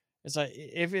 It's like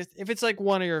if it's like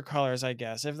one of your colors, I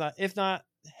guess. If not,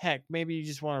 heck, maybe you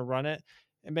just want to run it.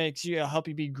 It makes you, it'll help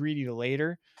you be greedy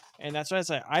later, and that's why I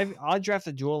say I'll draft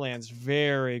the dual lands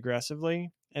very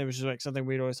aggressively, and which is like something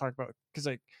we'd always talk about because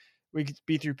like we could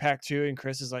be through pack 2, and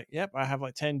Chris is like, "Yep, I have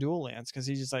like 10 dual lands," because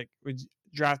he just like would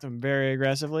draft them very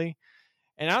aggressively,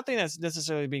 and I don't think that's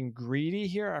necessarily being greedy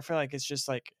here. I feel like it's just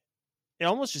like it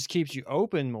almost just keeps you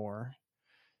open more,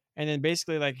 and then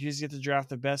basically like you just get to draft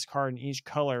the best card in each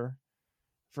color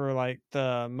for like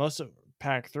the most of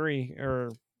pack 3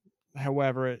 or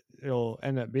however it'll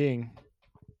end up being.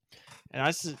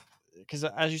 And because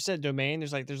as you said, domain,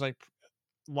 there's like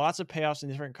lots of payoffs in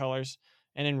different colors,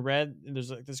 and in red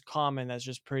there's like this common that's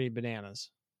just pretty bananas.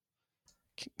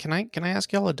 Can I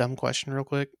ask y'all a dumb question real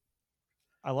quick?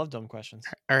 I love dumb questions.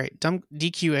 All right, dumb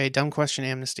DQA, dumb question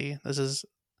amnesty.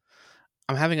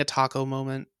 I'm having a taco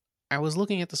moment. I was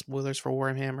looking at the spoilers for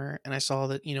Warhammer, and I saw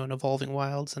that, an Evolving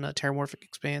Wilds and a Terramorphic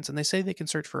Expanse, and they say they can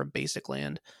search for a basic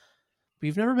land. But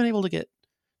you've never been able to get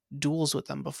duels with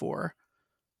them before.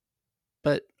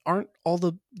 But aren't all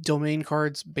the domain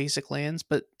cards basic lands?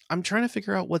 But I'm trying to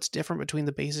figure out what's different between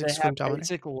the basics They have from Dominator.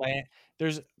 basic land.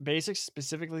 There's basics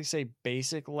specifically say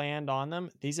basic land on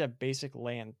them. These have basic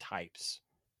land types.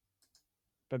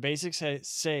 But basics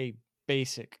say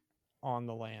basic on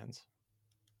the lands.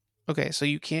 Okay, so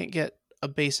you can't get a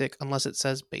basic unless it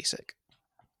says basic.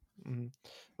 Mm-hmm.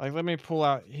 Like, let me pull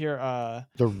out here.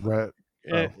 The red.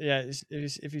 Yeah,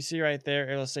 if you see right there,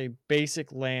 it'll say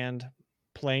basic land,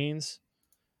 plains,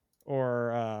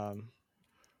 or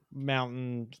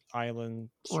mountain, island,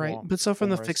 swamp, right. But so from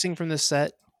the forest. fixing from the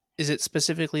set, is it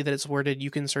specifically that it's worded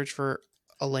you can search for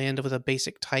a land with a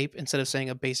basic type instead of saying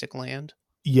a basic land?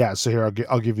 Yeah, so here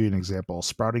I'll give you an example.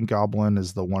 Sprouting Goblin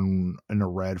is the one in a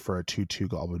red for a 2/2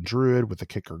 Goblin Druid with a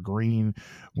kicker green.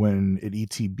 When it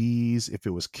ETBs, if it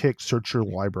was kicked, search your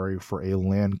library for a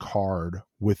land card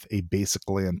with a basic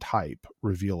land type.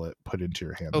 Reveal it, put into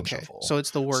your hand. Okay, and shuffle. so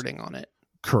it's the wording on it.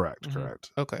 Correct, Mm-hmm.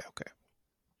 correct. Okay.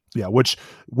 Yeah, which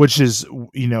is,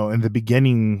 in the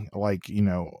beginning,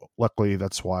 luckily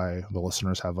that's why the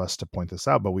listeners have us to point this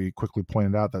out, but we quickly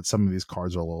pointed out that some of these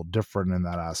cards are a little different in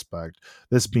that aspect,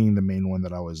 this being the main one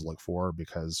that I always look for,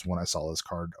 because when I saw this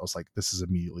card I was like, this is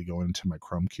immediately going into my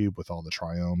Chrome Cube with all the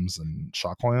Triomes and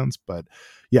Shocklands. But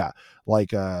yeah,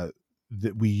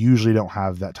 we usually don't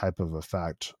have that type of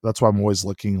effect. That's why I'm always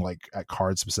looking at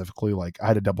cards specifically. Like, I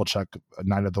had to double check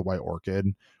Knight of the White Orchid,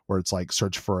 where it's like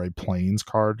search for a plains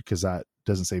card, because that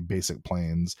doesn't say basic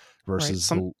plains versus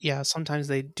sometimes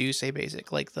they do say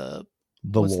basic, like the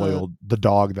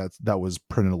dog that was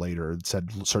printed later. It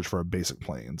said search for a basic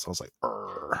plains. I was like,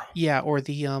 Urgh. Yeah, or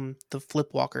the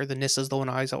Flipwalker, the Nissa's the one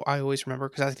I always remember,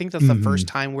 because I think that's the first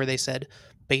time where they said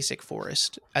basic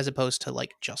forest as opposed to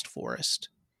just forest.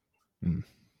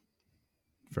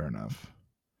 Fair enough.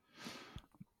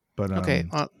 But okay,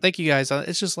 thank you guys.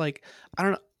 It's just I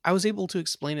don't know. I was able to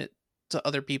explain it to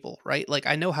other people, right?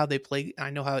 I know how they play, I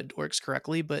know how it works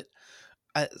correctly, but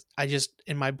I just,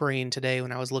 in my brain today,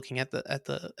 when I was looking at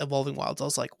the Evolving Wilds, I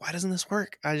was like, why doesn't this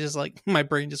work? I just my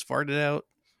brain just farted out.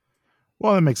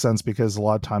 Well, it makes sense, because a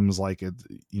lot of times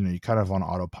you kind of on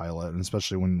autopilot, and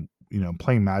especially when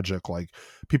playing Magic,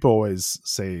 people always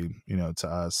say to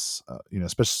us,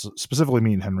 specifically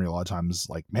me and Henry, a lot of times,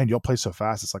 man, you'll play so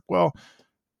fast. It's well,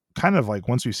 kind of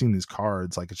once we've seen these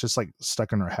cards, it's just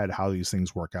stuck in our head how these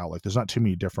things work out. There's not too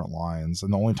many different lines,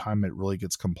 and the only time it really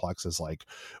gets complex is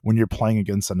when you're playing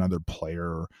against another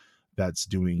player that's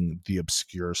doing the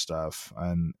obscure stuff,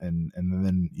 and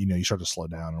then you start to slow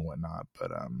down and whatnot.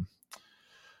 But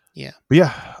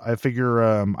I figure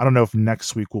I don't know if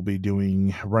next week we'll be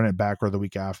doing Run It Back or the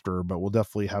week after, but we'll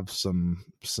definitely have some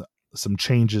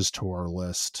changes to our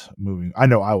list moving. I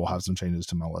know I will have some changes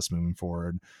to my list moving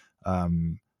forward.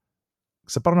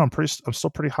 Except I don't know, I'm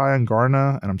still pretty high on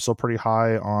Garna, and I'm still pretty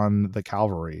high on the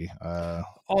Cavalry.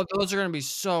 Those are going to be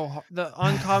so hard. The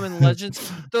uncommon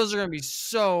legends, those are going to be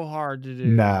so hard to do.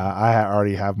 Nah, I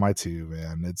already have my two,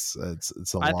 man. It's a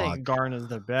lock. I think Garna's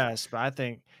the best, but I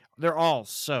think they're all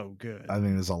so good. I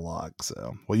think there's a lock.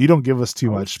 So, well, you don't give us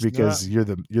too much, because you're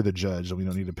the judge, and we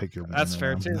don't need to pick your winner. That's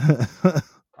fair too.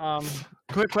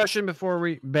 Quick question before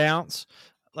we bounce.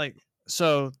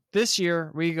 So this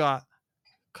year we got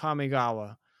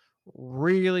Kamigawa,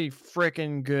 really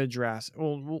freaking good drafts.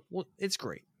 Well, it's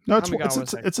great. No,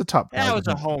 it's a top 10. That was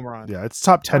a home run. Yeah, it's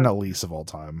top 10 at least of all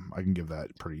time. I can give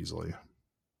that pretty easily.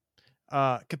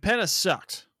 Capenna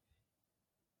sucked.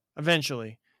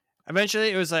 Eventually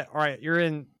it was all right, you're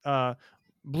in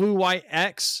blue white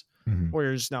X, or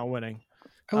you're just not winning.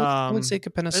 I would say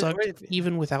Capenna sucked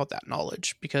even without that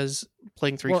knowledge, because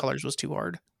playing three colors was too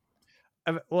hard.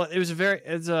 Well,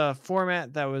 it's a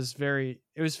format that was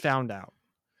it was found out.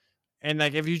 And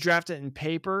if you draft it in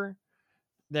paper,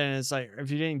 then it's if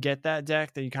you didn't get that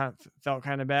deck, then you kind of felt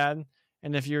kind of bad.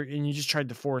 And you just tried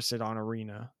to force it on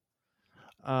Arena.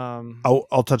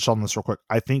 I'll touch on this real quick.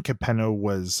 I think Capenna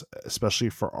was, especially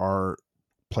for our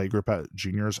play group at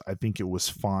juniors, I think it was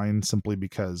fine, simply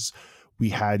because we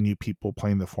had new people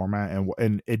playing the format,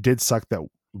 and it did suck that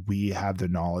we had the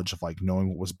knowledge of knowing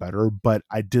what was better, but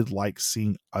I did like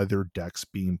seeing other decks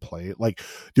being played.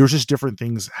 There was just different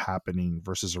things happening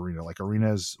versus Arena.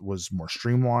 Arena's was more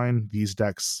streamlined. These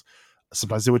decks,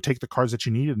 sometimes they would take the cards that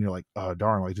you needed, and you're like, oh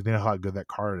darn, do they know how good that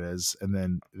card is? And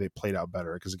then they played out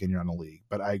better, because again, you're on a league.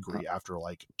 But I agree, after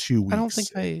 2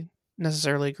 weeks,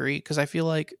 necessarily agree because I feel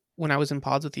like when I was in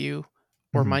pods with you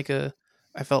or Mhm. Micah,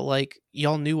 I felt like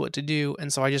y'all knew what to do,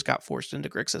 and so I just got forced into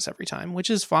Grixis every time, which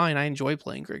is fine. I enjoy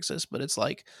playing Grixis, but it's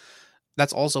like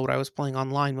that's also what I was playing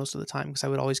online most of the time because I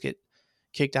would always get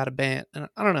kicked out of Bant, and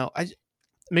I don't know.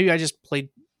 Maybe I just played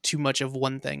too much of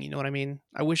one thing. You know what I mean?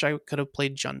 I wish I could have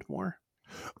played Jund more.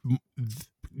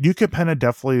 New Capenna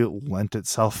definitely lent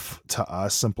itself to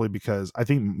us simply because I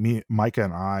think Micah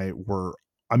and I were,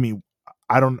 I mean,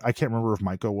 I can't remember if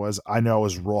Micah was. I know I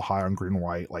was real high on green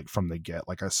white, like from the get.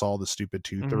 Like I saw the stupid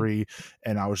 2-3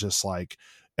 and I was just like,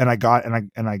 and I got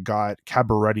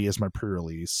Cabaretti as my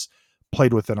pre-release,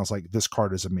 played with it. And I was like, this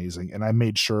card is amazing. And I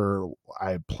made sure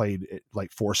I played it,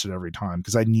 like forced it every time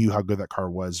because I knew how good that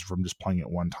card was from just playing it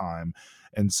one time.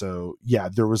 And so, yeah,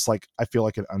 there was like, I feel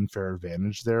like an unfair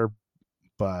advantage there,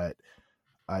 but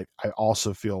I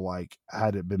also feel like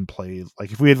had it been played,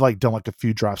 like if we had like done like a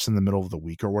few drafts in the middle of the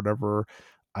week or whatever,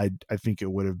 I think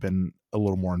it would have been a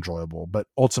little more enjoyable. But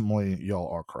ultimately, y'all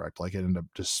are correct. Like it ended up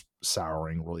just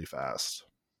souring really fast.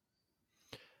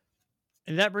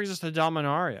 And that brings us to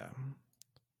Dominaria.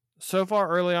 So far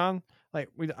early on, like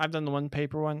I've done the one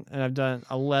paper one, and I've done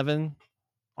 11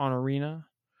 on Arena.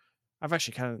 I've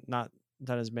actually kind of not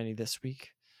done as many this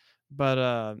week, but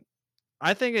I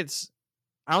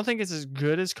don't think it's as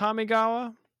good as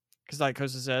Kamigawa because, like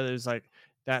Kosa said, it's like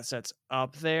that set's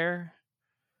up there.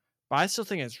 But I still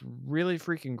think it's really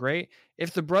freaking great.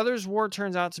 If the Brothers War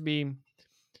turns out to be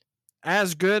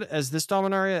as good as this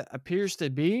Dominaria appears to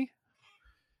be,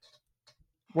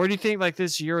 where do you think like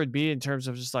this year would be in terms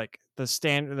of just like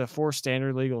the 4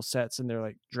 standard legal sets and their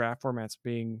like draft formats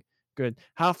being good?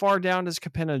 How far down does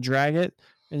Capenna drag it?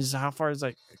 And just how far is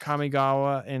like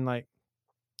Kamigawa and like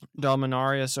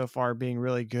Dominaria so far being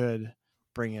really good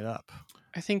bring it up?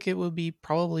 I think it would be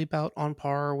probably about on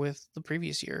par with the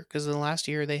previous year because the last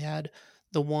year they had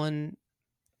the one.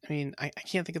 I mean, I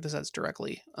can't think of the sets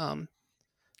directly. Kaldheim,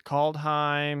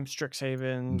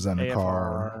 Strixhaven, Zendikar,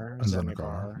 AFR, and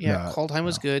Zendikar. Yeah, No, Kaldheim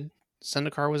was no. good.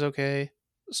 Zendikar was okay.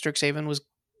 Strixhaven was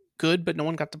good, but no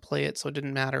one got to play it, so it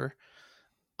didn't matter.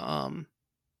 I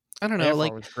don't know. AFR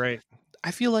Like, was great. I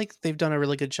feel like they've done a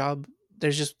really good job.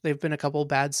 They've been a couple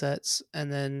bad sets,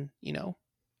 and then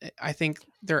I think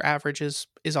their average is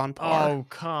on par. Oh,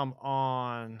 come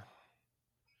on.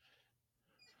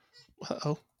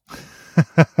 Oh,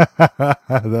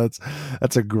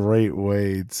 that's a great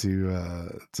way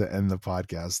to end the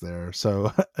podcast there.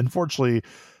 So unfortunately,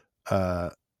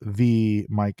 the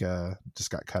Micah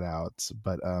just got cut out,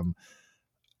 but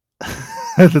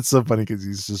that's so funny because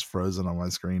he's just frozen on my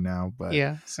screen now. But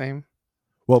yeah, same.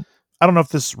 well, I don't know if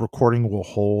this recording will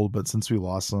hold, but since we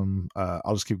lost him,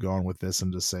 I'll just keep going with this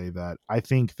and just say that I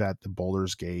think that the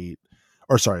Baldur's Gate,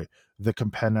 or sorry, the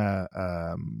Capenna,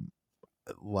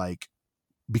 like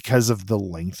because of the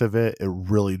length of it,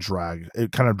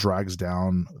 it kind of drags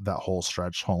down that whole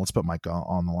stretch. Hold on, let's put Mike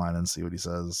on the line and see what he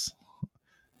says.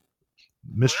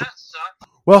 Mr.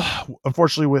 Well,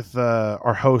 unfortunately, with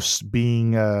our host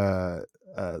being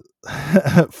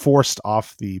forced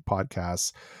off the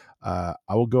podcast, I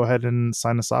will go ahead and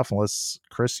sign us off unless,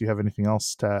 Chris, you have anything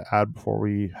else to add before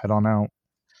we head on out?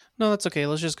 No, that's okay.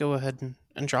 Let's just go ahead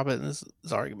and drop it. This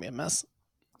is already gonna be a mess.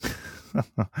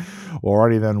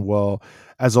 Alrighty then. Well,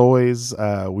 as always,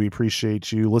 we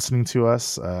appreciate you listening to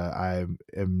us. I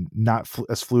am not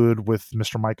as fluid with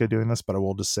Mr. Micah doing this, but I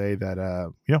will just say that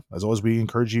as always, we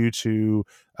encourage you to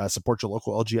support your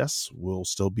local LGS. We'll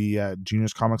still be at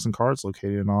Juniors Comics and Cards,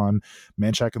 located on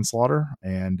Manchac and Slaughter,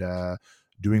 and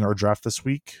doing our draft this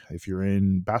week. If you're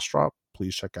in Bastrop,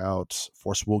 please check out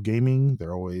Forcible Gaming.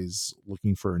 They're always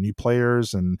looking for new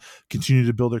players and continue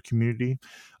to build their community.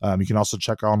 You can also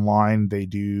check online. They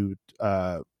do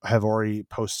have already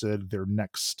posted their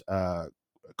next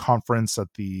conference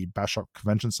at the Bastrop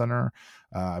Convention Center.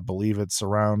 I believe it's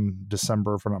around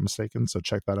December, if I'm not mistaken. So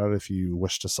check that out if you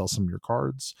wish to sell some of your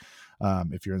cards.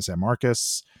 If you're in San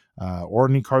Marcos, or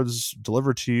need cards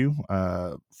delivered to you,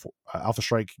 for Alpha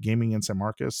Strike Gaming in San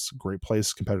Marcos, great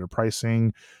place, competitive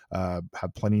pricing,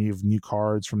 have plenty of new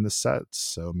cards from this set,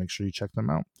 so make sure you check them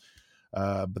out.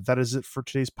 But that is it for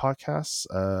today's podcast.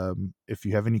 If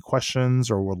you have any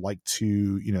questions or would like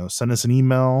to, send us an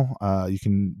email, you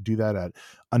can do that at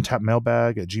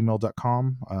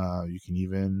untappedmailbag@gmail.com.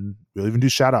 We'll even do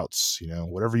shout outs,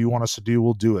 whatever you want us to do,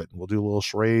 we'll do it. We'll do a little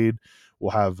charade.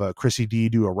 We'll have Chrissy D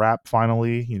do a rap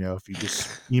finally, if you just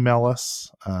email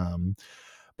us.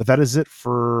 But that is it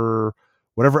for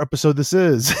whatever episode this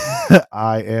is.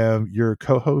 I am your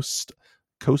co-host,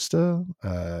 Costa,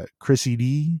 Chrissy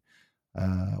D.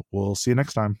 We'll see you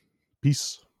next time.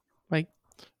 Peace. Like,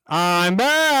 I'm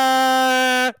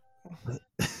back.